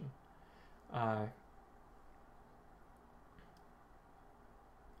different question. I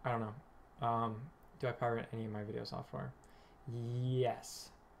don't know. Do I pirate any of my video software?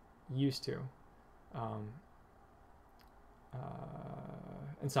 Yes, used to.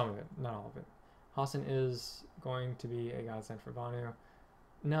 And some of it, not all of it. Hassan is going to be a godsend for Vanu.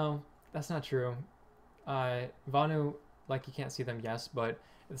 No, that's not true. Vanu, like, you can't see them, yes, but at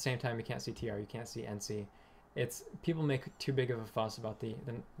the same time you can't see TR, you can't see NC. It's people make too big of a fuss about the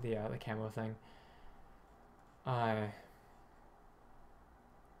camo thing.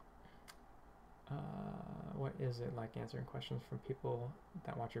 What is it like answering questions from people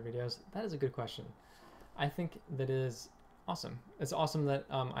that watch your videos? That is a good question. I think that is awesome. It's awesome that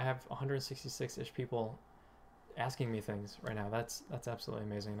I have 166-ish people asking me things right now. That's absolutely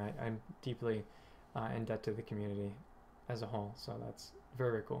amazing. I'm deeply in debt to the community as a whole. So that's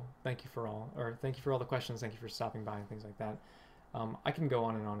very, very cool. Thank you for all the questions. Thank you for stopping by and things like that. I can go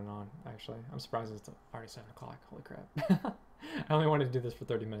on and on and on, actually. I'm surprised it's already 7 o'clock. Holy crap. I only wanted to do this for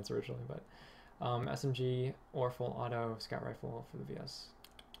 30 minutes originally, but SMG or full auto scout rifle for the VS.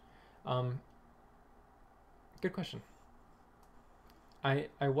 Good question. I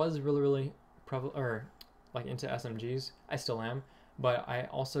was really into SMGs. I still am, but I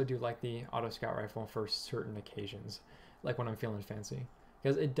also do like the auto scout rifle for certain occasions, like when I'm feeling fancy,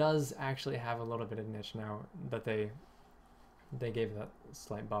 because it does actually have a little bit of niche now that they gave that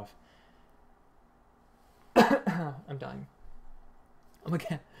slight buff. I'm dying. Oh my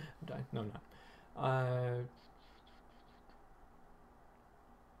god, I'm dying. No, I'm not.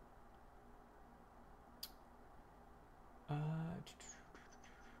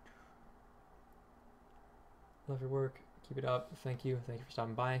 Love your work. Keep it up. Thank you. Thank you for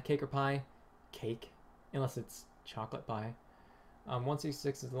stopping by. Cake or pie? Cake, unless it's chocolate pie.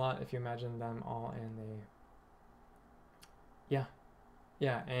 166 is a lot if you imagine them all in the...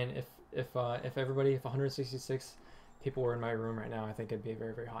 Yeah. And if 166 people were in my room right now, I think it'd be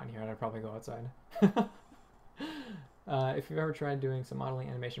very, very hot in here, and I'd probably go outside. If you've ever tried doing some modeling,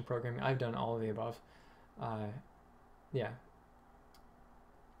 animation, programming, I've done all of the above. Yeah.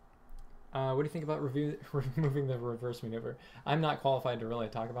 What do you think about removing the reverse maneuver? I'm not qualified to really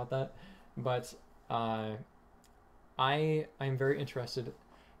talk about that, but I'm very interested.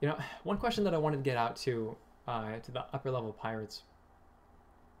 You know, one question that I wanted to get out to the upper level pirates,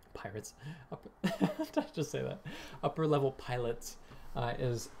 just say that, upper level pilots,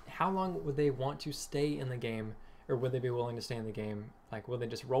 is how long would they want to stay in the game, or would they be willing to stay in the game? Like, will they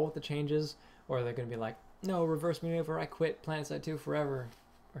just roll with the changes, or are they going to be like, no, reverse maneuver, I quit PlanetSide 2 forever,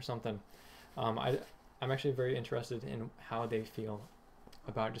 or something? I'm actually very interested in how they feel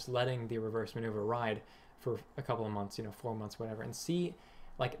about just letting the reverse maneuver ride for a couple of months, 4 months, whatever, and see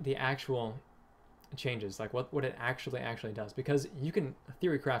like the actual changes, like what it actually does. Because you can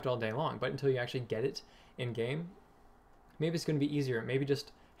theory craft all day long, but until you actually get it in game, maybe it's going to be easier. Maybe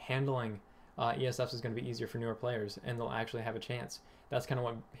just handling ESFs is going to be easier for newer players, and they'll actually have a chance. That's kind of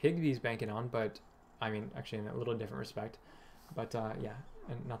what Higby's banking on, but I mean, actually in a little different respect. But yeah,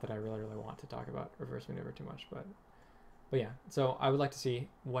 and not that I really want to talk about reverse maneuver too much, but yeah. So I would like to see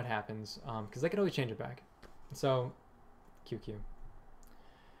what happens, because they could always change it back. So QQ.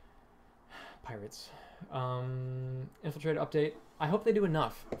 Pirates. Infiltrator update. I hope they do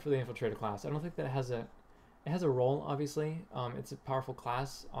enough for the infiltrator class. I don't think that it has a role, obviously. It's a powerful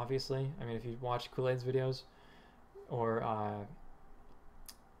class, obviously. I mean, if you watch Kool-Aid's videos, or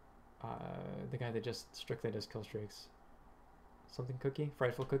the guy that just strictly does kill streaks, something Cookie,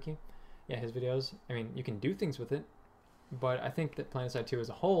 Frightful Cookie, yeah, his videos. I mean, you can do things with it, but I think that PlanetSide 2 as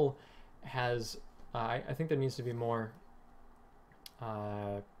a whole has, I think there needs to be more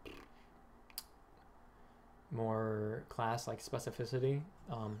class, like specificity,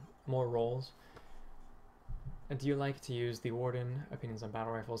 more roles. And do you like to use the Warden? Opinions on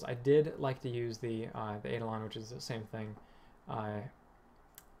battle rifles. I did like to use the Eidolon, which is the same thing,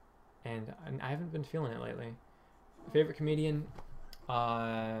 and I haven't been feeling it lately. Favorite comedian?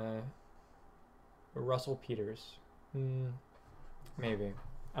 Russell Peters. Maybe.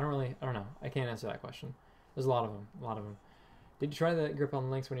 I don't know. I can't answer that question. There's a lot of them. Did you try the grip on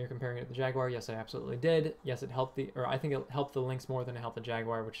the Lynx when you're comparing it to the Jaguar? Yes, I absolutely did. Yes, it helped I think it helped the Lynx more than it helped the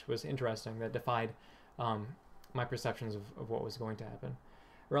Jaguar, which was interesting. That defied my perceptions of what was going to happen.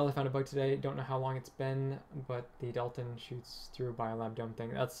 Wrel, I found a bug today. Don't know how long it's been, but the Dalton shoots through Biolab dome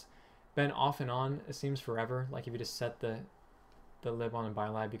thing. That's been off and on. It seems forever. Like if you just set the lib on a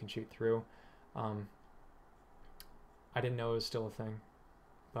Biolab, you can shoot through. I didn't know it was still a thing,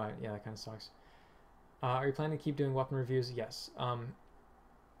 but yeah, that kind of sucks. Are you planning to keep doing weapon reviews? Yes.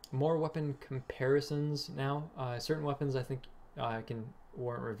 More weapon comparisons now. Certain weapons I think can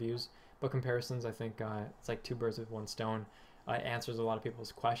warrant reviews, but comparisons, I think it's like two birds with one stone. It answers a lot of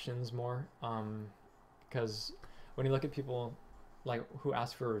people's questions more, because when you look at people like who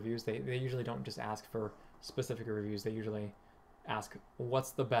ask for reviews, they usually don't just ask for specific reviews. They usually ask,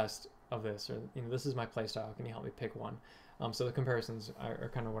 what's the best of this, or this is my playstyle, can you help me pick one? So the comparisons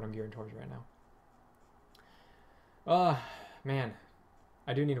are kind of what I'm geared towards right now. Man,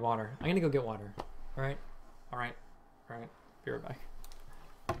 I do need water. I'm gonna go get water. All right. Be right back.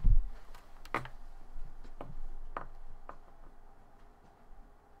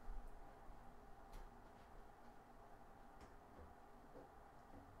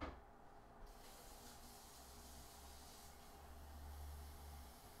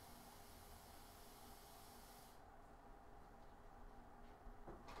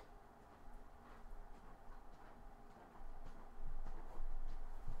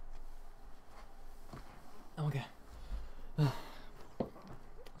 Okay.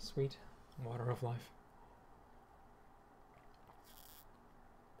 Sweet water of life.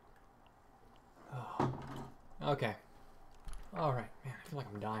 Oh. Okay. All right, man. I feel like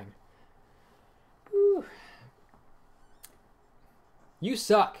I'm dying. Whew. You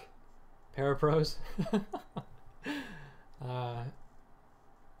suck, Parapros.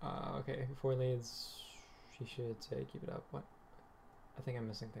 Okay. Before leads, she should say, "Keep it up." What? I think I'm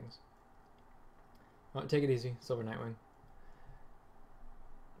missing things. Oh, take it easy, Silver Nightwing.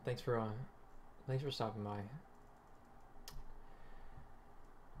 Thanks for stopping by.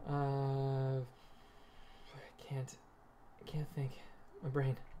 I can't think. My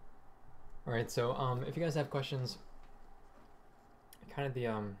brain. All right, so if you guys have questions, kind of the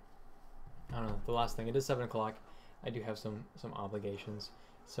I don't know, the last thing. It is 7 o'clock. I do have some obligations,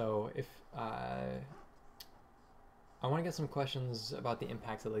 so if I want to get some questions about the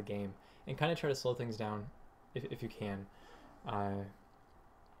impacts of the game, and kind of try to slow things down, if you can.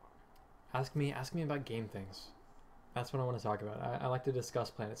 Ask me about game things. That's what I want to talk about. I like to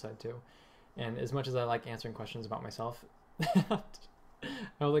discuss PlanetSide too. And as much as I like answering questions about myself, I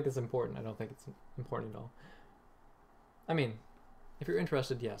don't think it's important. I don't think it's important at all. I mean, if you're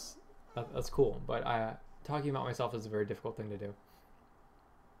interested, yes, that's cool. But talking about myself is a very difficult thing to do.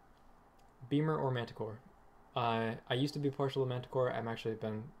 Beamer or Manticore? I used to be partial to Manticore. I've actually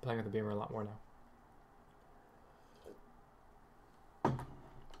been playing with the Beamer a lot more now.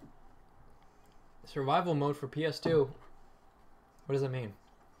 Survival mode for PS2. What does that mean?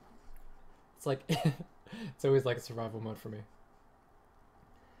 It's like it's always like a survival mode for me.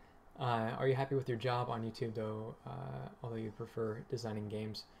 Are you happy with your job on YouTube though? Although you prefer designing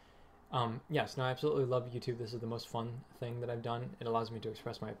games. Yes, no, I absolutely love YouTube. This is the most fun thing that I've done. It allows me to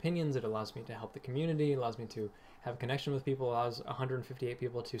express my opinions. It allows me to help the community. It allows me to have a connection with people. It allows 158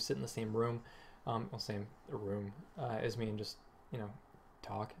 people to sit in the same room, same room as me and just,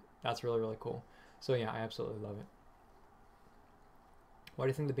 talk. That's really, really cool. So yeah, I absolutely love it. Why do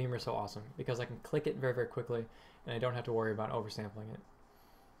you think the Beamer is so awesome? Because I can click it very, very quickly and I don't have to worry about oversampling it.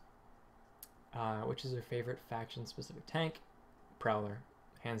 Which is your favorite faction-specific tank? Prowler.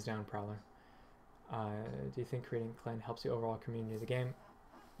 Hands down, Prowler. Do you think creating a clan helps the overall community of the game?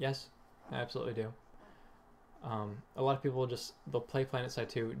 Yes, I absolutely do. A lot of people they'll play PlanetSide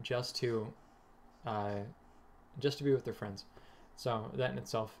 2 just to be with their friends. So that in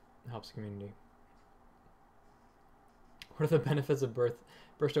itself helps the community. What are the benefits of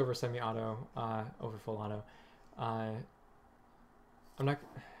burst over semi-auto over full auto? I don't know.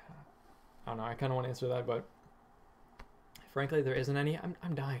 I kind of want to answer that, but frankly, there isn't any.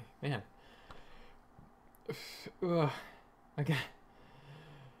 I'm dying, man. Ugh. Okay.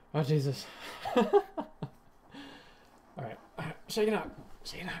 Oh Jesus. All right. Shake it up.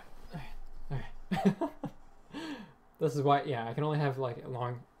 Shake it up. Okay. This is why. Yeah, I can only have like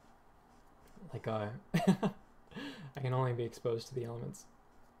long. I can only be exposed to the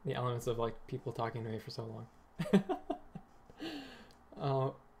elements of like people talking to me for so long.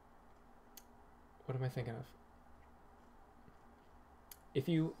 What am I thinking of? If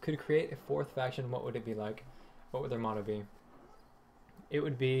you could create a fourth faction, what would it be like? What would their motto be? It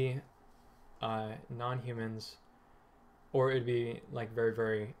would be non-humans, or it would be like very,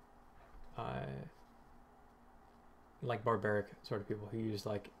 very like barbaric sort of people who use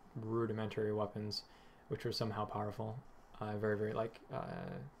like rudimentary weapons, which were somehow powerful. Very, very like I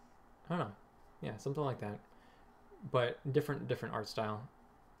don't know, yeah, something like that. But different art style.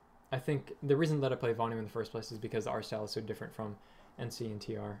 I think the reason that I play Volume in the first place is because the art style is so different from NC and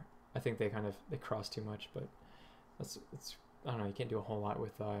TR. I think they cross too much, but it's I don't know, you can't do a whole lot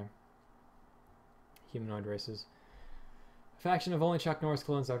with humanoid races. A faction of only Chuck Norris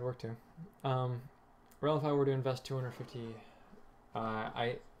clones, that would work too. Wrel, if I were to invest 250,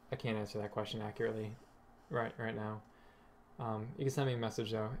 I can't answer that question accurately right now. You can send me a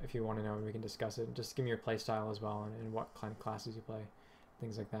message though if you want to know, and we can discuss it. Just give me your play style as well and what kind of classes you play,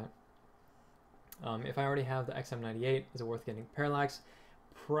 things like that. If I already have the XM98, is it worth getting Parallax?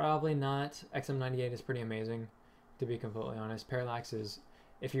 Probably not. XM98 is pretty amazing, to be completely honest. Parallax is,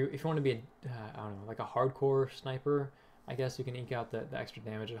 if you want to be I don't know, like a hardcore sniper, I guess you can eke out the extra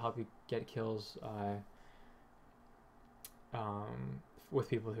damage. It'll help you get kills with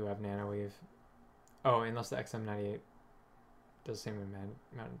people who have nanoweave. Oh, unless the XM98 does the same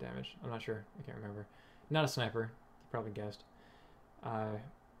amount of damage. I'm not sure. I can't remember. Not a sniper. You probably guessed. Oh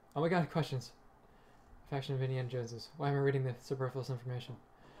my god, questions. Faction of Indiana Joneses. Why am I reading the superfluous information?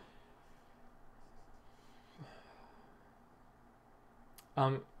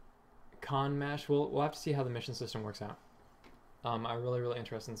 Con Mash. We'll have to see how the mission system works out. I'm really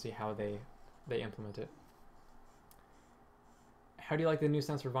interested in see how they implement it. How do you like the new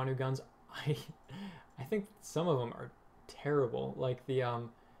sounds for Vanu guns? I think some of them are terrible. Like the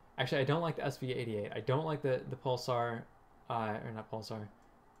actually I don't like the SV88. I don't like the Pulsar or not Pulsar.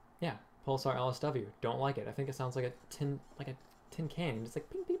 Yeah, Pulsar LSW. Don't like it. I think it sounds like a tin can. It's like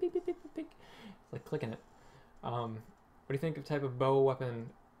ping ping ping ping ping ping. It's like clicking it. What do you think of type of bow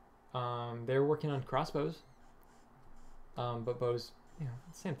weapon? They're working on crossbows. But bows,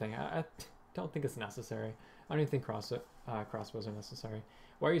 same thing. I don't think it's necessary. I don't even think crossbows are necessary.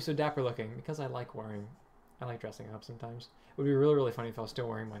 Why are you so dapper looking? Because I like dressing up sometimes. It would be really funny if I was still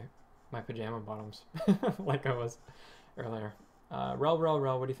wearing my pajama bottoms like I was earlier. Rel,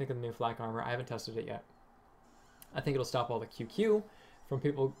 what do you think of the new flak armor? I haven't tested it yet. I think it'll stop all the QQ from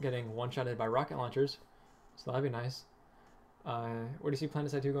people getting one-shotted by rocket launchers. So that'd be nice. Where do you see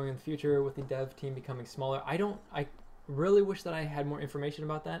PlanetSide 2 going in the future with the dev team becoming smaller? I really wish that I had more information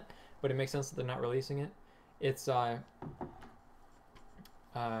about that, but it makes sense that they're not releasing it. It's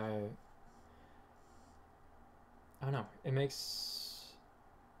I don't know. It makes,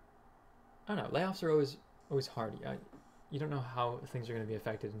 I don't know. Layoffs are always hard. You don't know how things are going to be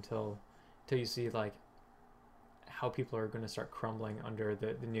affected until you see like how people are going to start crumbling under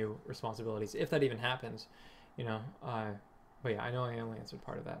the new responsibilities, if that even happens, you know. But yeah, I know I only answered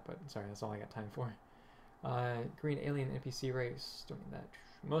part of that, but sorry, that's all I got time for. Green alien NPC race. Don't need that.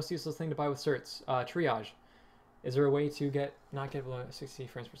 Most useless thing to buy with certs. Triage. Is there a way to not get below 60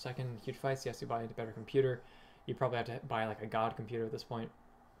 frames per second in huge fights? Yes, you buy a better computer. You probably have to buy like a god computer at this point.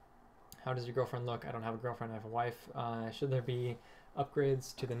 How does your girlfriend look? I don't have a girlfriend, I have a wife. Should there be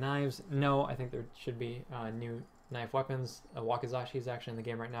upgrades to the knives? No, I think there should be new knife weapons. Wakizashi is actually in the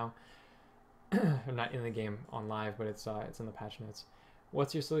game right now. I'm not in the game on live, but it's in the patch notes.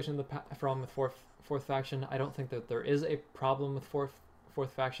 What's your solution to the problem with fourth faction? I don't think that there is a problem with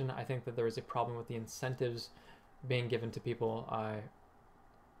fourth faction. I think that there is a problem with the incentives being given to people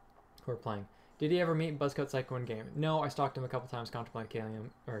who are playing. Did he ever meet Buzzcut Psycho in game? No, I stalked him a couple times, contemplated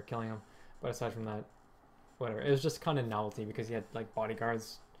killing him. But aside from that, whatever. It was just kind of novelty because he had like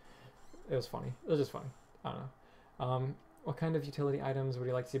bodyguards. It was funny. It was just funny. I don't know. What kind of utility items would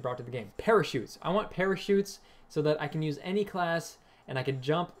you like to see brought to the game? Parachutes. I want parachutes so that I can use any class and I can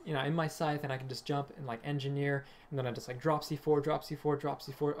jump, you know, in my scythe, and I can just jump and like engineer, and then I just like drop C4, drop C4, drop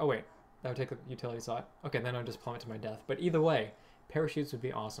C4. Oh wait, that would take the utility slot. Okay, then I'll just plummet to my death. But either way, parachutes would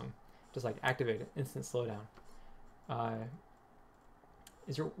be awesome. Just like activate it, instant slowdown.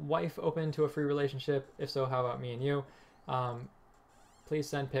 Is your wife open to a free relationship? If so, how about me and you? Please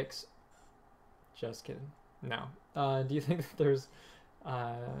send pics. Just kidding. No. Do you think that there's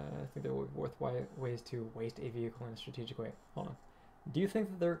I think there would be worthwhile ways to waste a vehicle in a strategic way? Hold on. Do you think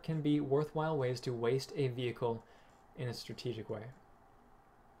that there can be worthwhile ways to waste a vehicle in a strategic way?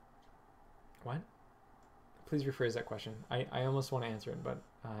 What? Please rephrase that question. I almost want to answer it, but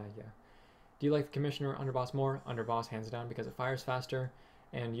yeah. Do you like the Commissioner or Underboss more? Underboss, hands down, because it fires faster.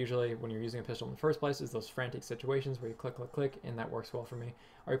 And usually when you're using a pistol in the first place, is those frantic situations where you click, click, click, and that works well for me.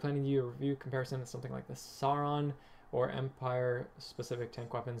 Are you planning to do a review comparison of something like the Sauron or Empire-specific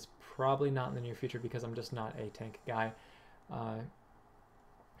tank weapons? Probably not in the near future because I'm just not a tank guy.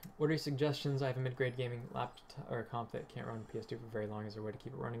 What are your suggestions? I have a mid-grade gaming laptop or comp that can't run PS2 for very long. Is there a way to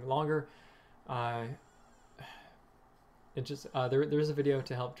keep it running longer? It just there is a video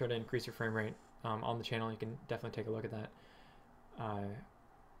to help try to increase your frame rate on the channel. You can definitely take a look at that.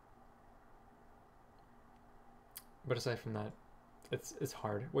 But aside from that, it's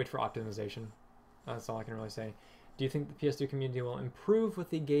hard. Wait for optimization. That's all I can really say. Do you think the PS2 community will improve with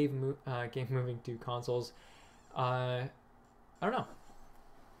the game moving to consoles? I don't know.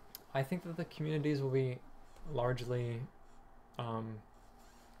 I think that the communities will be largely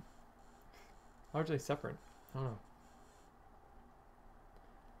separate. I don't know.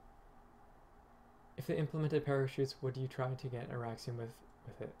 If they implemented parachutes, would you try to get Araxium with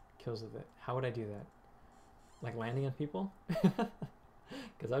it? Kills with it? How would I do that? Like landing on people?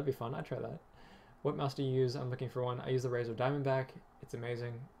 Because that'd be fun. I'd try that. What mouse do you use? I'm looking for one. I use the Razer Diamondback. It's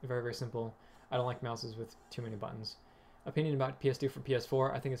amazing. Very, very simple. I don't like mouses with too many buttons. Opinion about PS2 for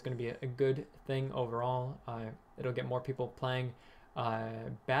PS4. I think it's going to be a good thing overall. It'll get more people playing.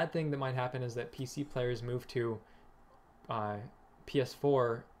 Bad thing that might happen is that PC players move to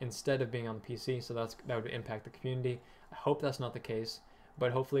PS4 instead of being on the PC, so that would impact the community. I hope that's not the case,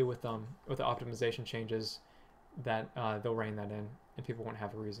 but hopefully with the optimization changes, that they'll rein that in and people won't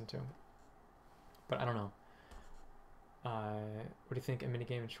have a reason to. But I don't know. What do you think? A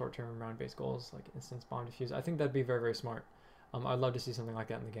minigame and short-term round-based goals like instance bomb defuse? I think that'd be very, very smart. I'd love to see something like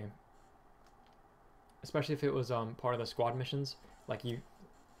that in the game, especially if it was part of the squad missions. Like you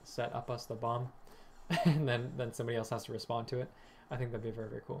set up us the bomb, and then somebody else has to respond to it. I think that'd be very,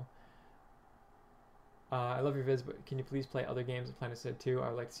 very cool. I love your vids, but can you please play other games of Planet Side 2? I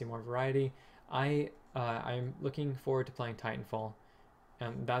would like to see more variety. I'm looking forward to playing Titanfall,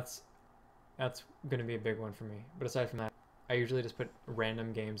 and that's going to be a big one for me. But aside from that, I usually just put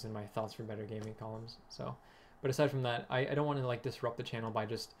random games in my thoughts for better gaming columns. So, but aside from that, I don't want to like disrupt the channel by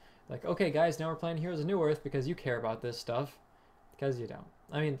just like, okay guys, now we're playing Heroes of New Earth because you care about this stuff. Because you don't.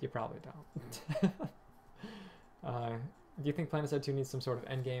 I mean, you probably don't. Do you think PlanetSide 2 needs some sort of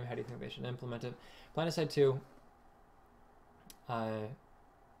end game? How do you think they should implement it? PlanetSide 2.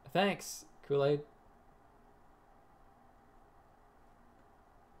 Thanks, Kool-Aid.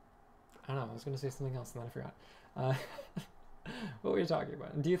 I don't know. I was going to say something else and then I forgot. What were you talking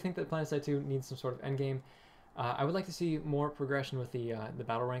about? Do you think that PlanetSide 2 needs some sort of end game? I would like to see more progression with the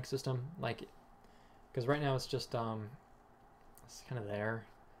battle rank system, like, because right now it's just it's kind of there.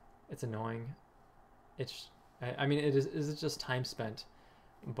 It's annoying. It's I mean, is it just time spent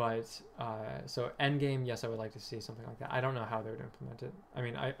But so endgame, yes, I would like to see something like that. I don't know how they would implement it. I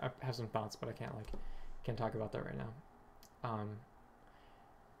mean, I have some thoughts, but I can't talk about that right now.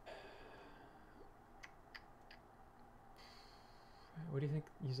 What do you think?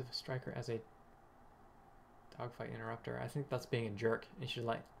 Use of a striker as a dogfight interrupter. I think that's being a jerk. You should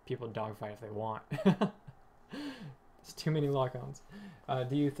let people dogfight if they want. There's too many lock-ons.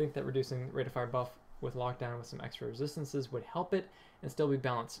 Do you think that reducing rate of fire buff with lockdown with some extra resistances would help it and still be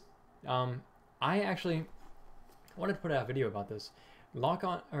balanced? I actually wanted to put out a video about this.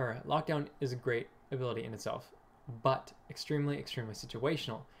 Lockdown is a great ability in itself, but extremely, extremely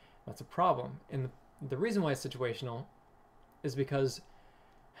situational. That's a problem. And the reason why it's situational is because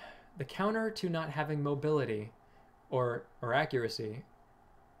the counter to not having mobility or accuracy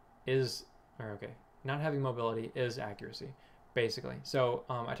is, not having mobility is accuracy, basically. So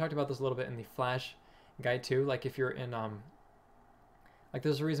I talked about this a little bit in the Flash guide too. Like if you're in, like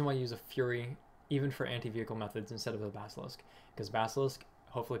there's a reason why you use a Fury even for anti-vehicle methods instead of a Basilisk. Because Basilisk,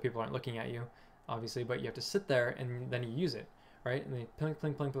 hopefully people aren't looking at you, obviously, but you have to sit there and then you use it, right? And then plink,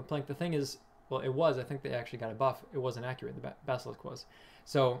 plink, plink, plink, plink. The thing is, well, I think they actually got a buff. It wasn't accurate, the Basilisk was.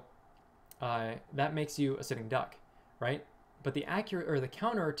 So that makes you a sitting duck, right? But the accurate, or the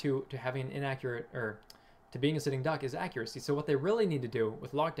counter to having an inaccurate, or to being a sitting duck is accuracy. So what they really need to do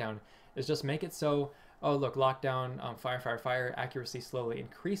with lockdown is just make it so, oh look, lockdown, fire, fire, fire, accuracy slowly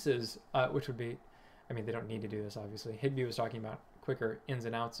increases, which would be, I mean, they don't need to do this, obviously. Higby was talking about quicker ins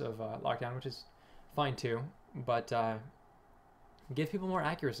and outs of lockdown, which is fine too, but give people more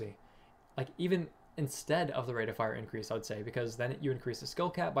accuracy. Like even instead of the rate of fire increase, I would say, because then you increase the skill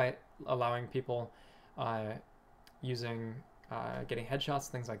cap by allowing people using getting headshots,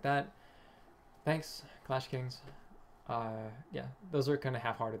 things like that. Thanks, Clash Kings. Yeah, those are kind of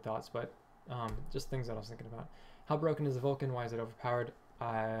half-hearted thoughts, but just things that I was thinking about. How broken is the Vulcan? Why is it overpowered?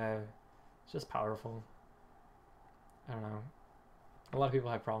 It's just powerful. I don't know. A lot of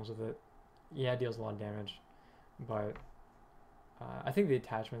people have problems with it. Yeah, it deals a lot of damage, but I think the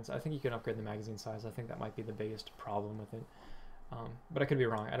attachments, I think you can upgrade the magazine size. I think that might be the biggest problem with it. But I could be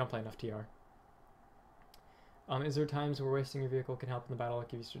wrong. I don't play enough TR. Is there times where wasting your vehicle can help in the battle,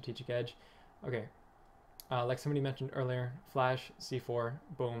 give you strategic edge? Okay. Like somebody mentioned earlier, Flash, C4,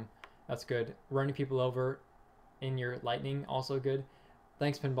 boom. That's good. Running people over in your lightning, also good.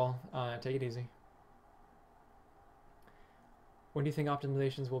 Thanks, Pinball. Take it easy. When do you think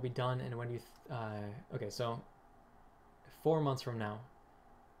optimizations will be done, and when do you... okay, so 4 months from now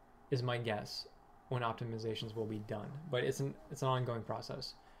is my guess when optimizations will be done. But it's an ongoing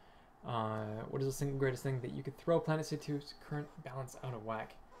process. What is the single greatest thing that you could throw Planet C2's current balance out of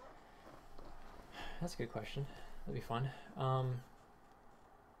whack? That's a good question. That'd be fun.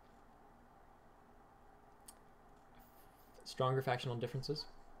 Stronger factional differences.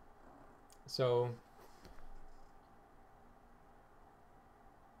 So,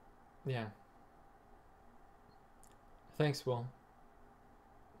 yeah. Thanks, Will.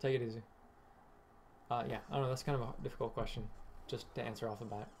 Take it easy. Yeah, I don't know. That's kind of a difficult question, just to answer off the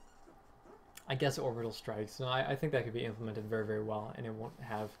bat. I guess orbital strikes. No, I think that could be implemented very, very well, and it won't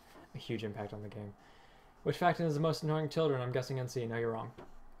have a huge impact on the game. Which faction is the most annoying children? I'm guessing NC. No, you're wrong.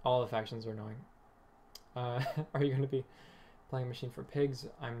 All the factions are annoying. Are you going to be playing Machine for Pigs?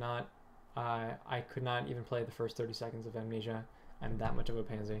 I'm not. I could not even play the first 30 seconds of Amnesia. I'm that much of a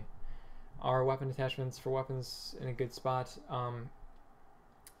pansy. Are weapon attachments for weapons in a good spot?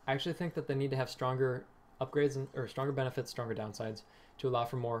 I actually think that they need to have stronger upgrades or stronger benefits, stronger downsides to allow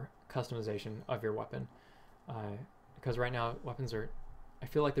for more customization of your weapon. Because right now weapons are, I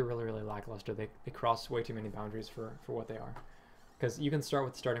feel like they're really, really lackluster. They cross way too many boundaries for what they are. Because you can start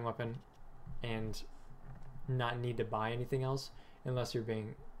with the starting weapon and not need to buy anything else unless you're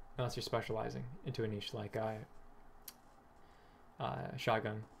specializing into a niche like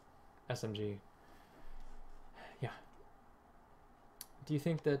shotgun, SMG. Yeah. Do you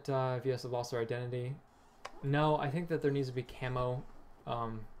think that VS have lost their identity? No, I think that there needs to be camo.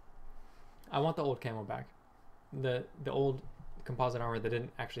 I want the old camo back. The old composite armor that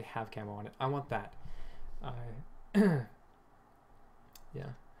didn't actually have camo on it. I want that. Yeah.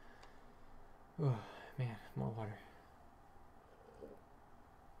 Oh, man, more water.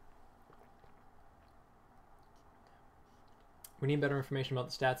 We need better information about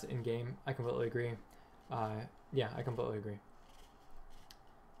the stats in game. I completely agree. Yeah, I completely agree.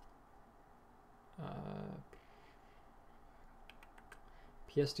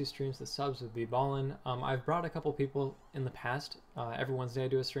 PS2 streams the subs would be ballin'. I've brought a couple people in the past. Every Wednesday I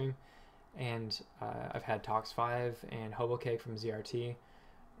do a stream, and I've had Tox5 and Hobocake from ZRT,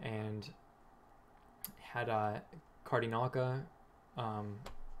 and had Cardinalka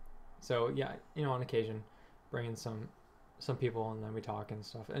So yeah, on occasion, bring in some people and then we talk and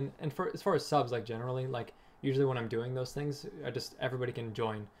stuff. And for as far as subs, like generally, like usually when I'm doing those things, everybody can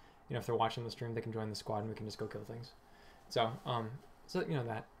join. If they're watching the stream, they can join the squad and we can just go kill things. So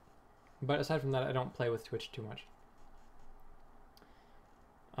that. But aside from that, I don't play with Twitch too much.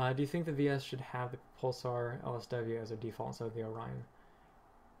 Do you think the VS should have the Pulsar LSW as a default instead of the Orion?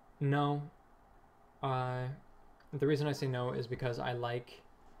 No. The reason I say no is because I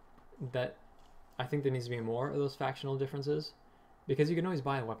think there needs to be more of those factional differences, because you can always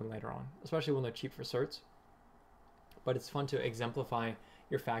buy a weapon later on, especially when they're cheap for certs. But it's fun to exemplify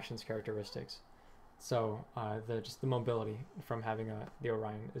your faction's characteristics. So the mobility from having the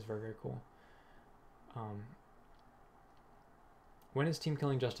Orion is very, very cool. When is team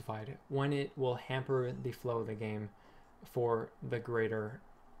killing justified? When it will hamper the flow of the game for the greater,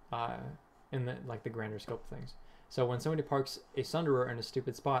 the grander scope of things. So when somebody parks a Sunderer in a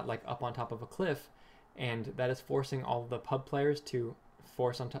stupid spot, like up on top of a cliff, and that is forcing all the pub players to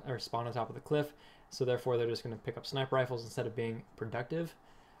spawn on top of the cliff, so therefore they're just going to pick up sniper rifles instead of being productive.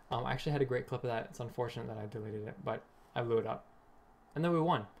 I actually had a great clip of that. It's unfortunate that I deleted it, but I blew it up. And then we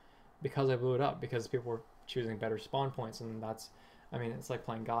won because I blew it up, because people were choosing better spawn points, and it's like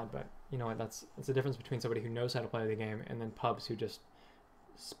playing God, but you know what, it's the difference between somebody who knows how to play the game and then pubs who just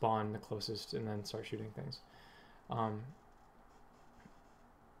spawn the closest and then start shooting things.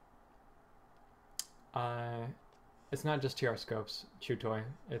 It's not just TR scopes, Chew Toy.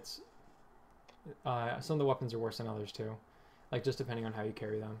 It's some of the weapons are worse than others too, like just depending on how you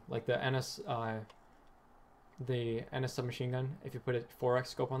carry them. Like the NS submachine gun, if you put a 4x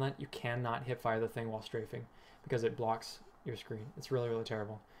scope on that, you cannot hip fire the thing while strafing because it blocks your screen. It's really, really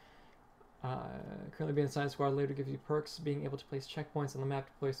terrible. Currently being assigned squad leader gives you perks, being able to place checkpoints on the map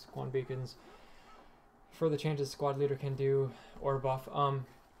to place squad beacons. Further changes squad leader can do or buff.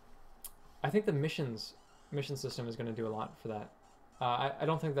 I think the mission system is going to do a lot for that. I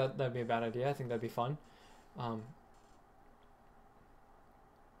don't think that'd be a bad idea. I think that'd be fun.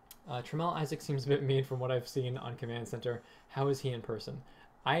 Tremel Isaac seems a bit mean from what I've seen on Command Center. How is he in person?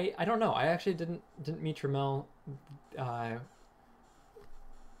 I don't know. I actually didn't meet Tremel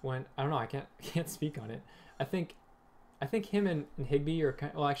when I don't know. I can't speak on it. I think him and Higby are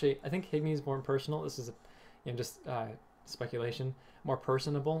actually I think Higby's more personal. This is just speculation. More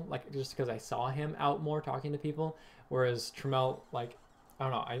personable, like just because I saw him out more talking to people, whereas Tremel, like I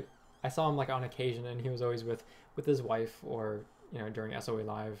don't know, I saw him like on occasion and he was always with his wife or during SOE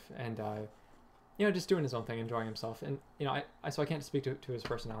Live and just doing his own thing, enjoying himself, and so I can't speak to his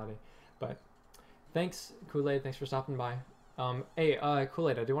personality. But thanks Kool-Aid, thanks for stopping by. Hey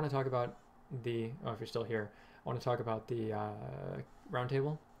Kool-Aid, I do want to talk about if you're still here, I want to talk about the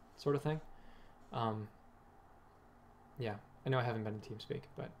roundtable sort of thing. Yeah, I know I haven't been in TeamSpeak,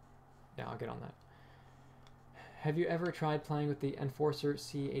 but yeah, I'll get on that. Have you ever tried playing with the Enforcer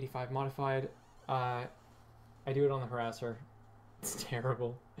C85 modified? I do it on the Harasser. It's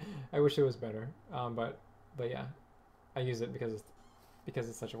terrible. I wish it was better. But yeah, I use it because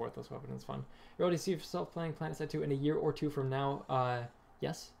it's such a worthless weapon. It's fun. You already see yourself playing PlanetSide 2 in a year or two from now?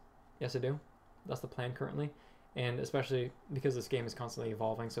 Yes I do. That's the plan currently, and especially because this game is constantly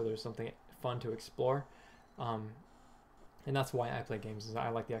evolving, so there's something fun to explore. And that's why I play games, is I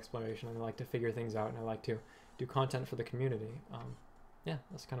like the exploration and I like to figure things out and I like to do content for the community. Yeah,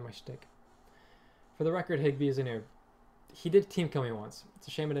 that's kind of my shtick. For the record, Higby is a noob. He did team kill me once. It's a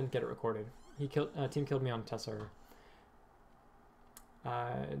shame I didn't get it recorded. He team killed me on test server.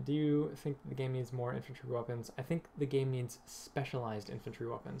 Do you think the game needs more infantry weapons? I think the game needs specialized infantry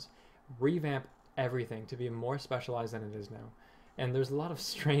weapons. Revamp everything to be more specialized than it is now. And there's a lot of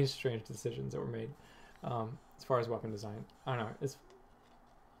strange decisions that were made. As far as weapon design, I don't know. It's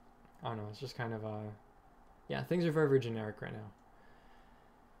just kind of yeah. Things are very, very generic right now.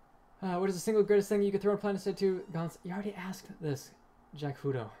 What is the single greatest thing you could throw in PlanetSide 2? Gons, you already asked this, Jack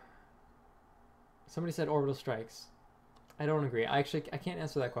Fudo. Somebody said orbital strikes. I don't agree. I can't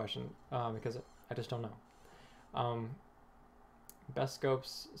answer that question because I just don't know. Best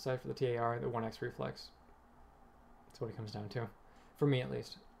scopes aside for the TAR, the 1x reflex. That's what it comes down to, for me at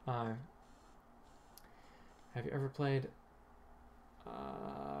least. Have you ever played?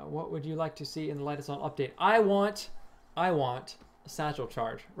 What would you like to see in the Light Assault update? I want a satchel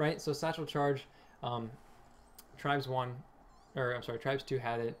charge, right? So satchel charge, Tribes 2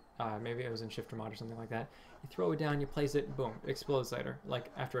 had it. Maybe it was in Shifter mod or something like that. You throw it down, you place it, boom, it explodes later, like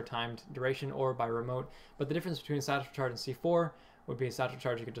after a timed duration or by remote. But the difference between satchel charge and C4 would be a satchel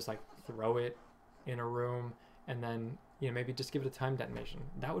charge you could just like throw it in a room and then maybe just give it a time detonation.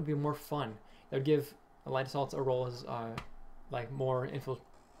 That would be more fun. That would give Light Assaults a role as like more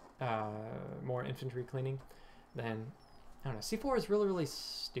infantry cleaning, then I don't know. C4 is really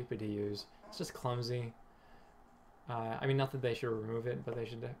stupid to use. It's just clumsy. I mean, not that they should remove it, but they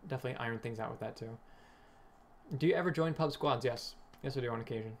should definitely iron things out with that too. Do you ever join pub squads? Yes. Yes, I do on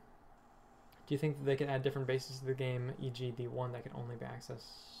occasion. Do you think that they can add different bases to the game, e.g. the one that can only be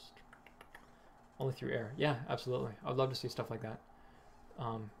accessed only through air? Yeah, absolutely. I'd love to see stuff like that.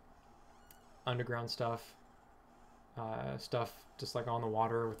 Underground stuff. Stuff just like on the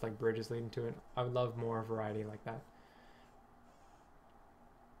water with like bridges leading to it. I would love more variety like that.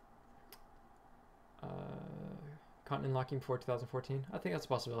 Continent locking before 2014? I think that's a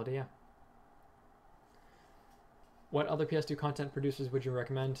possibility, yeah. What other PS2 content producers would you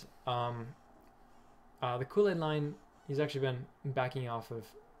recommend? The Kool-Aid line, he's actually been backing off of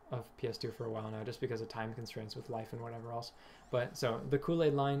PS2 for a while now, just because of time constraints with life and whatever else. But so the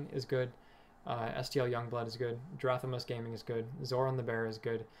Kool-Aid line is good. STL Youngblood is good. Drathamus Gaming is good. Zoran the Bear is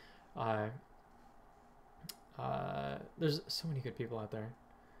good. There's so many good people out there.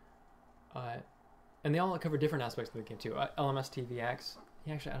 And they all cover different aspects of the game too. LMS TVX.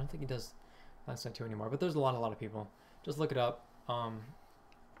 He actually, I don't think he does Last Night 2 anymore, but there's a lot of people. Just look it up.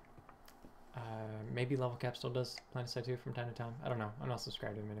 Maybe Level Cap still does Planet Side 2 from time to time. I don't know. I'm not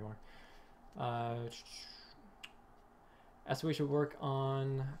subscribed to him anymore. So we should work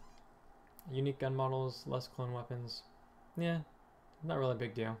on unique gun models, less clone weapons. Yeah, not really a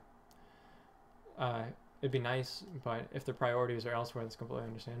big deal. It'd be nice, but if the priorities are elsewhere, that's completely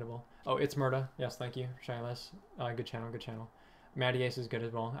understandable. Oh, it's Murda. Yes, thank you, Shyless. Good channel, good channel. Matty Ace is good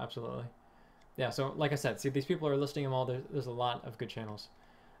as well, absolutely. Yeah, so like I said, see, these people are listing them all. There's a lot of good channels.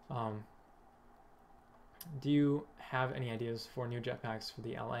 Do you have any ideas for new jetpacks for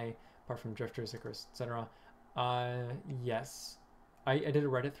the LA, apart from drifters, Icarus, etc.? Yes. I did a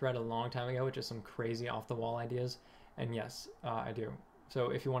Reddit thread a long time ago with just some crazy off-the-wall ideas, and yes, I do.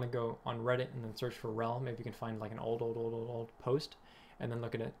 So if you want to go on Reddit and then search for Wrel, maybe you can find like an old post, and then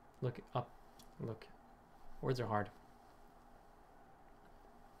look at it, look up, look. Words are hard.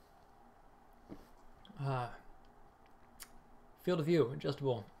 Field of view,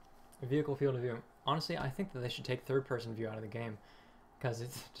 adjustable vehicle field of view. Honestly, I think that they should take third-person view out of the game, because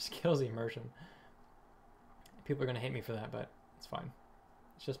it just kills the immersion. People are gonna hate me for that, but it's fine.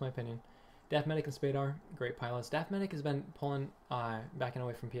 It's just my opinion. Daft Medic and Spadar, great pilots. Daft Medic has been pulling backing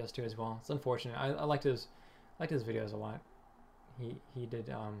away from PS2 as well. It's unfortunate. I liked his videos a lot. He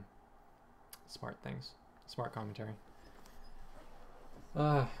did smart things, smart commentary.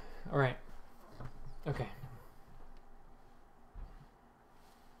 All right. Okay.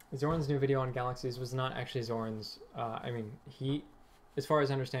 Zoran's new video on Galaxies was not actually Zoran's. I mean, as far as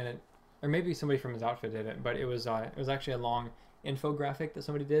I understand it, or maybe somebody from his outfit did it, but it was actually a long infographic that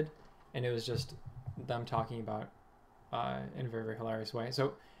somebody did, and it was just them talking about in a very hilarious way.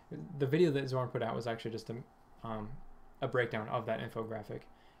 So the video that Zoran put out was actually just a breakdown of that infographic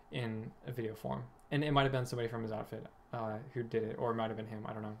in a video form, and it might have been somebody from his outfit who did it, or it might have been him.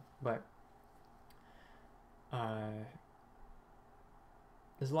 I don't know, but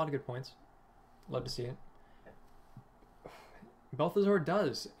there's a lot of good points. Love to see it. Balthazar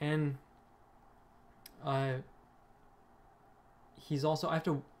does, and he's also, I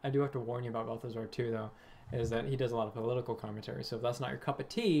do have to warn you about Balthazar too, though, is that he does a lot of political commentary. So if that's not your cup of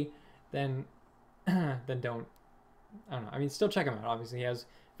tea, then don't. I don't know. I mean, still check him out. Obviously, he has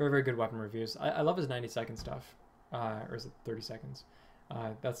very good weapon reviews. I love his 90-second stuff, or is it 30 seconds?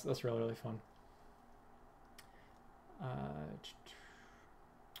 That's really fun.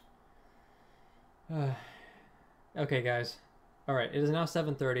 Okay, guys. All right, it is now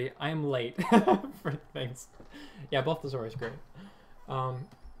 7:30. I am late for things. Yeah, Balthazar is great.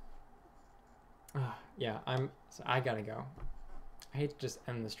 Yeah, I gotta go. I hate to just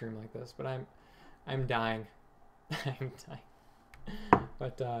end the stream like this, but I'm dying. I'm dying.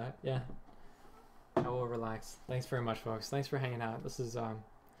 But yeah, I will relax. Thanks very much, folks. Thanks for hanging out. This is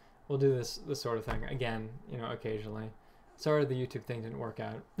we'll do this sort of thing again, you know, occasionally. Sorry the YouTube thing didn't work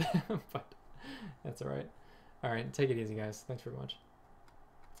out, but that's all right. All right, take it easy, guys. Thanks very much.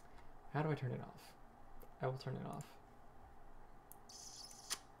 How do I turn it off? I will turn it off.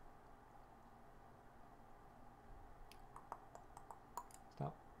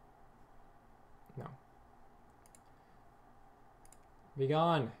 Stop. No. Be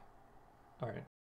gone. All right.